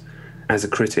sequels, as a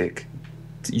critic,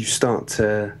 you start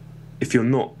to, if you're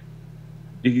not,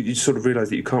 you sort of realise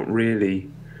that you can't really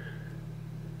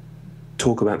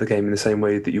talk about the game in the same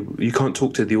way that you can't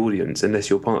talk to the audience unless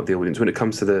you're part of the audience. When it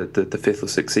comes to the 5th or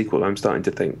 6th sequel, I'm starting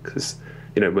to think, because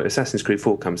when Assassin's Creed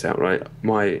 4 comes out, right,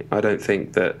 I don't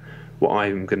think that what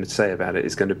I'm going to say about it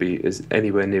is going to be as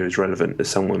anywhere near as relevant as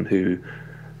someone who,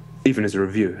 even as a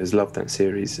reviewer, has loved that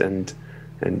series and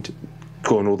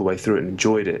gone all the way through it and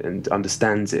enjoyed it and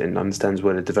understands it and understands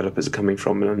where the developers are coming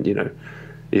from, and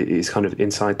is kind of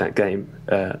inside that game.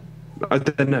 I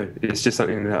don't know. It's just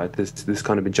something that this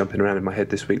kind of been jumping around in my head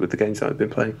this week with the games that I've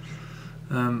been playing.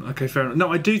 Okay, fair enough.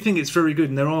 No, I do think it's very good,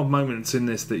 and there are moments in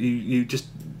this that you just,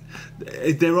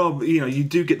 there are, you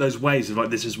do get those waves of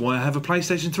like, this is why I have a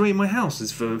PlayStation 3 in my house,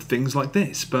 is for things like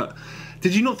this. But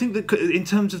did you not think that in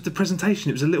terms of the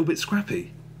presentation it was a little bit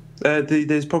scrappy?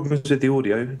 There's problems with the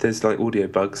audio. There's like audio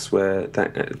bugs where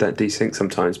that desyncs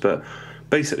sometimes. But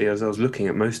basically, as I was looking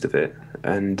at most of it,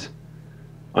 and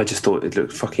I just thought it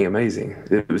looked fucking amazing.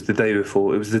 It was the day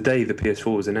before. It was the day the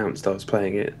PS4 was announced. I was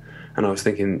playing it, and I was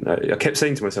thinking. I kept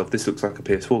saying to myself, "This looks like a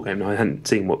PS4 game." Now, I hadn't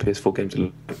seen what PS4 games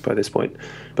look like by this point,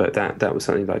 but that was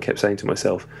something that I kept saying to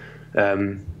myself.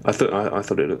 I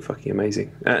thought it looked fucking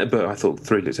amazing, but I thought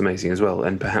 3 looked amazing as well,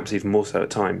 and perhaps even more so at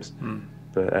times.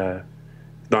 But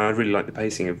I really like the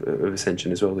pacing of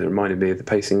Ascension as well. It reminded me of the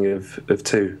pacing of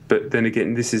 2. But then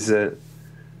again, this is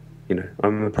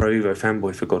I'm a Pro Evo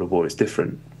fanboy for God of War. It's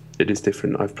different. It is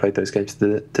different. I've played those games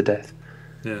to death.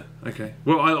 Yeah, okay.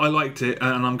 Well, I liked it,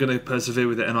 and I'm going to persevere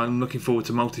with it, and I'm looking forward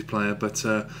to multiplayer,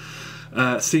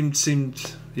 but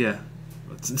seemed yeah,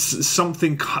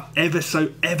 something ever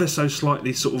so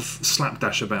slightly sort of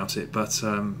slapdash about it, but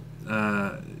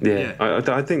yeah.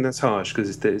 I think that's harsh,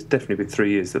 because it's definitely been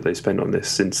 3 years that they spent on this.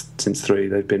 Since 3,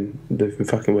 they've been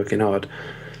fucking working hard.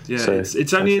 Yeah, so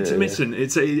it's only intermittent.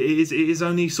 Yeah. It is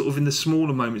only sort of in the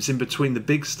smaller moments in between the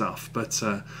big stuff, but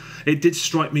it did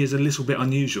strike me as a little bit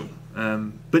unusual.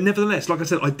 But nevertheless, like I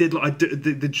said,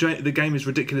 the game is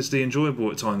ridiculously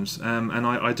enjoyable at times, and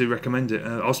I do recommend it.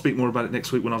 I'll speak more about it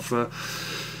next week when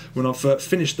I've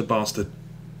finished the bastard.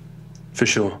 For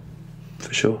sure.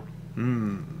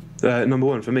 Number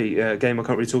one for me, a game I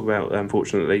can't really talk about,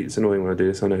 unfortunately. It's annoying when I do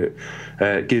this, I know.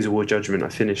 Gears of War Judgment. I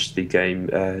finished the game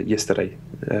yesterday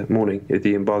morning.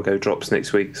 The embargo drops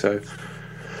next week, so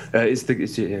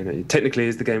technically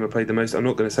is the game I played the most. I'm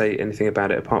not going to say anything about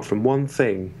it apart from one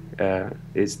thing.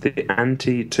 It's the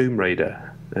anti-Tomb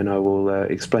Raider, and I will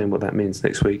explain what that means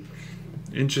next week.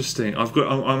 Interesting.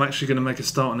 I'm actually going to make a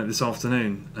start on it this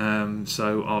afternoon.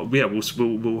 So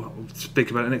we'll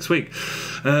speak about it next week.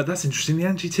 That's interesting. The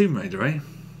Angie Tomb Raider, eh?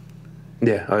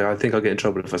 Yeah, I think I'll get in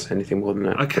trouble if I say anything more than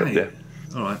that. Okay. Yeah.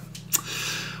 All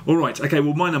right. Okay,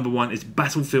 well, my number one is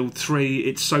Battlefield 3.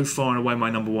 It's so far and away my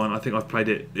number one. I think I've played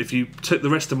it. If you took the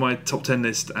rest of my top 10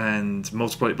 list and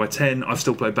multiplied it by 10, I've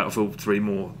still played Battlefield 3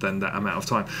 more than that amount of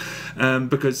time.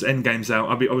 Because Endgame's out.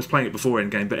 I was playing it before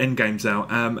Endgame, but Endgame's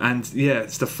out. And yeah,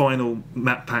 it's the final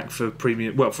map pack for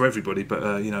premium. Well, for everybody, but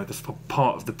the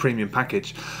part of the premium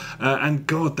package. And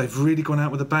God, they've really gone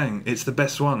out with a bang. It's the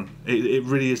best one. It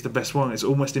really is the best one. It's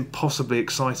almost impossibly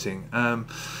exciting.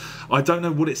 I don't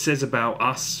know what it says about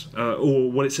us,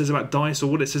 or what it says about DICE, or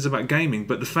what it says about gaming,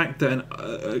 but the fact that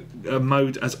a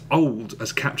mode as old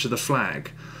as Capture the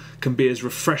Flag can be as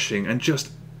refreshing and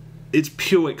just, it's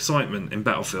pure excitement in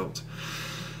Battlefield.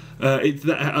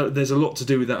 There's a lot to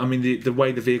do with that. I mean, the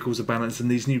way the vehicles are balanced, and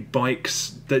these new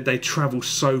bikes, they travel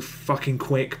so fucking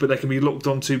quick, but they can be locked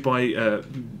onto by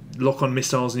lock-on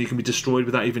missiles, and you can be destroyed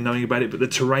without even knowing about it. But the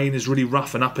terrain is really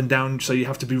rough and up and down, so you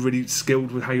have to be really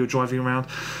skilled with how you're driving around.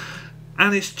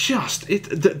 And it's just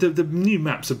the new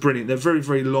maps are brilliant. They're very,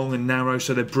 very long and narrow,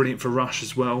 so they're brilliant for rush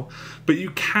as well. But you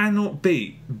cannot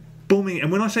beat bombing.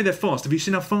 And when I say they're fast, have you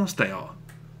seen how fast they are?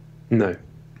 No.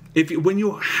 When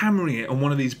you're hammering it on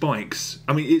one of these bikes,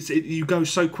 I mean, you go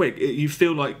so quick. You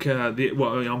feel like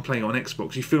I'm playing on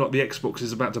Xbox. You feel like the Xbox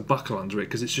is about to buckle under it,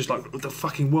 because it's just like the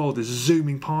fucking world is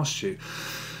zooming past you.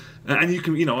 And you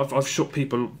can, I've shot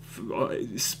people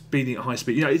speeding at high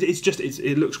speed.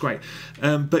 It looks great.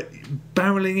 But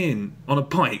barreling in on a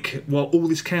bike while all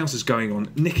this chaos is going on,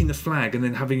 nicking the flag, and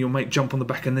then having your mate jump on the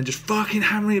back and then just fucking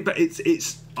hammering it. But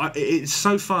it's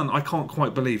so fun. I can't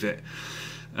quite believe it.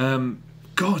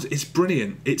 God, it's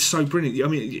brilliant. It's so brilliant. I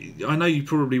mean, I know you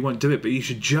probably won't do it, but you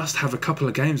should just have a couple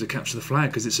of games that Capture the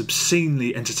Flag, because it's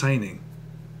obscenely entertaining.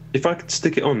 If I could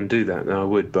stick it on and do that, then I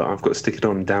would, but I've got to stick it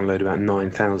on and download about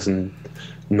 9,000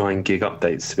 9-gig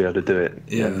updates to be able to do it.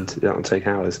 Yeah. And that'll take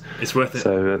hours. It's worth it.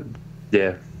 So,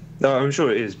 yeah. No, I'm sure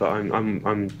it is, but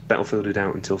I'm Battlefielded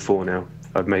out until 4 now.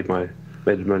 I've made my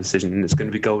decision, and it's going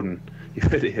to be golden. You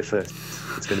heard it here first.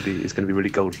 It's going to be really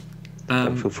gold.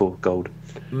 Battlefield 4 gold.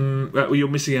 Well, you're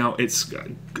missing out. It's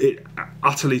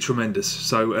utterly tremendous.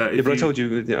 So, but I told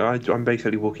you, I'm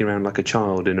basically walking around like a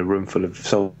child in a room full of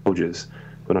soldiers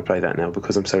when I play that now,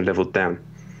 because I'm so leveled down.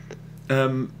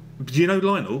 Do you know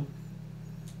Lionel?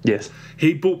 Yes.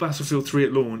 He bought Battlefield 3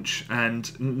 at launch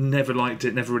and never liked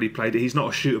it, never really played it. He's not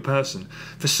a shooter person.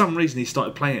 For some reason, he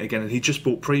started playing it again, and he just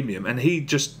bought Premium, and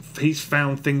he's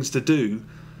found things to do,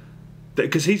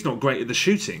 because he's not great at the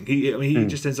shooting. He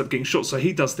just ends up getting shot. So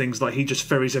he does things like he just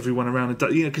ferries everyone around, and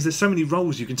because there's so many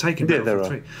roles you can take in Battlefield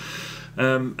 3.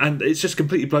 And it just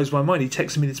completely blows my mind. He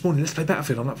texted me this morning, let's play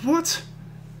Battlefield. I'm like, what?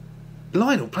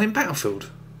 Lionel playing Battlefield?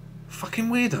 Fucking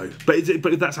weirdo.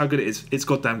 But that's how good it is. It's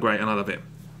goddamn great, and I love it.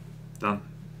 Done.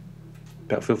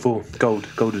 Battlefield 4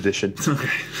 gold edition. Okay.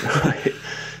 Right.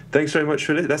 Thanks very much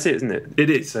for listening. That's it, isn't it? It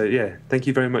is. So yeah, thank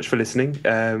you very much for listening.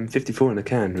 54 in a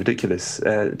can, ridiculous.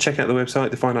 Check out the website,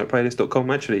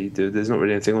 thefiniteplaylist.com. Actually, there's not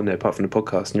really anything on there apart from the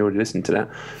podcast, and you already listened to that.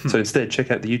 So instead,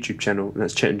 check out the YouTube channel.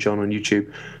 That's Chet and John on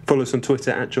YouTube. Follow us on Twitter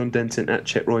at John Denton, at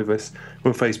Chet Roivas. We're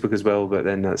on Facebook as well, but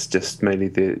then that's just mainly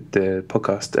the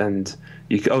podcast. And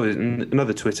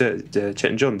another Twitter, Chet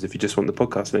and John's, if you just want the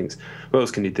podcast links. What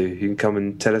else can you do? You can come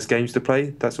and tell us games to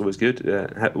play. That's always good.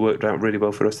 Worked out really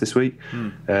well for us this week.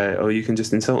 Or you can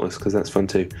just insult us, because that's fun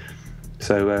too.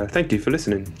 So thank you for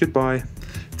listening. Goodbye.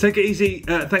 Take it easy.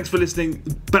 Thanks for listening.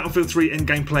 Battlefield 3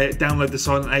 Endgame, play it. Download the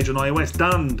Silent Age on iOS.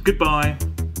 Done. Goodbye.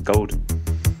 Gold.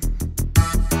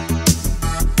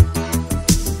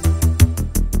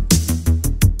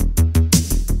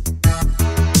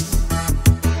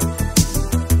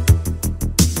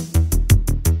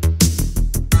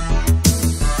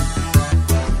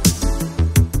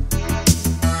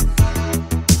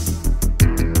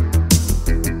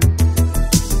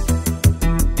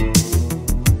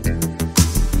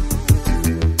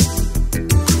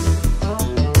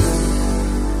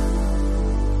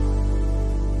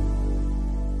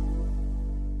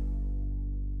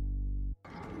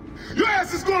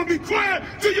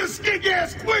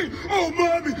 Oh,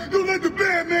 mommy, you let the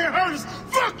bad man hurt us.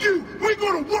 Fuck you. We're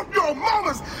gonna whoop your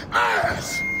mama's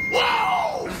ass.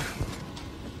 Whoa!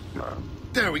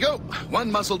 There we go.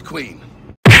 One muscled queen.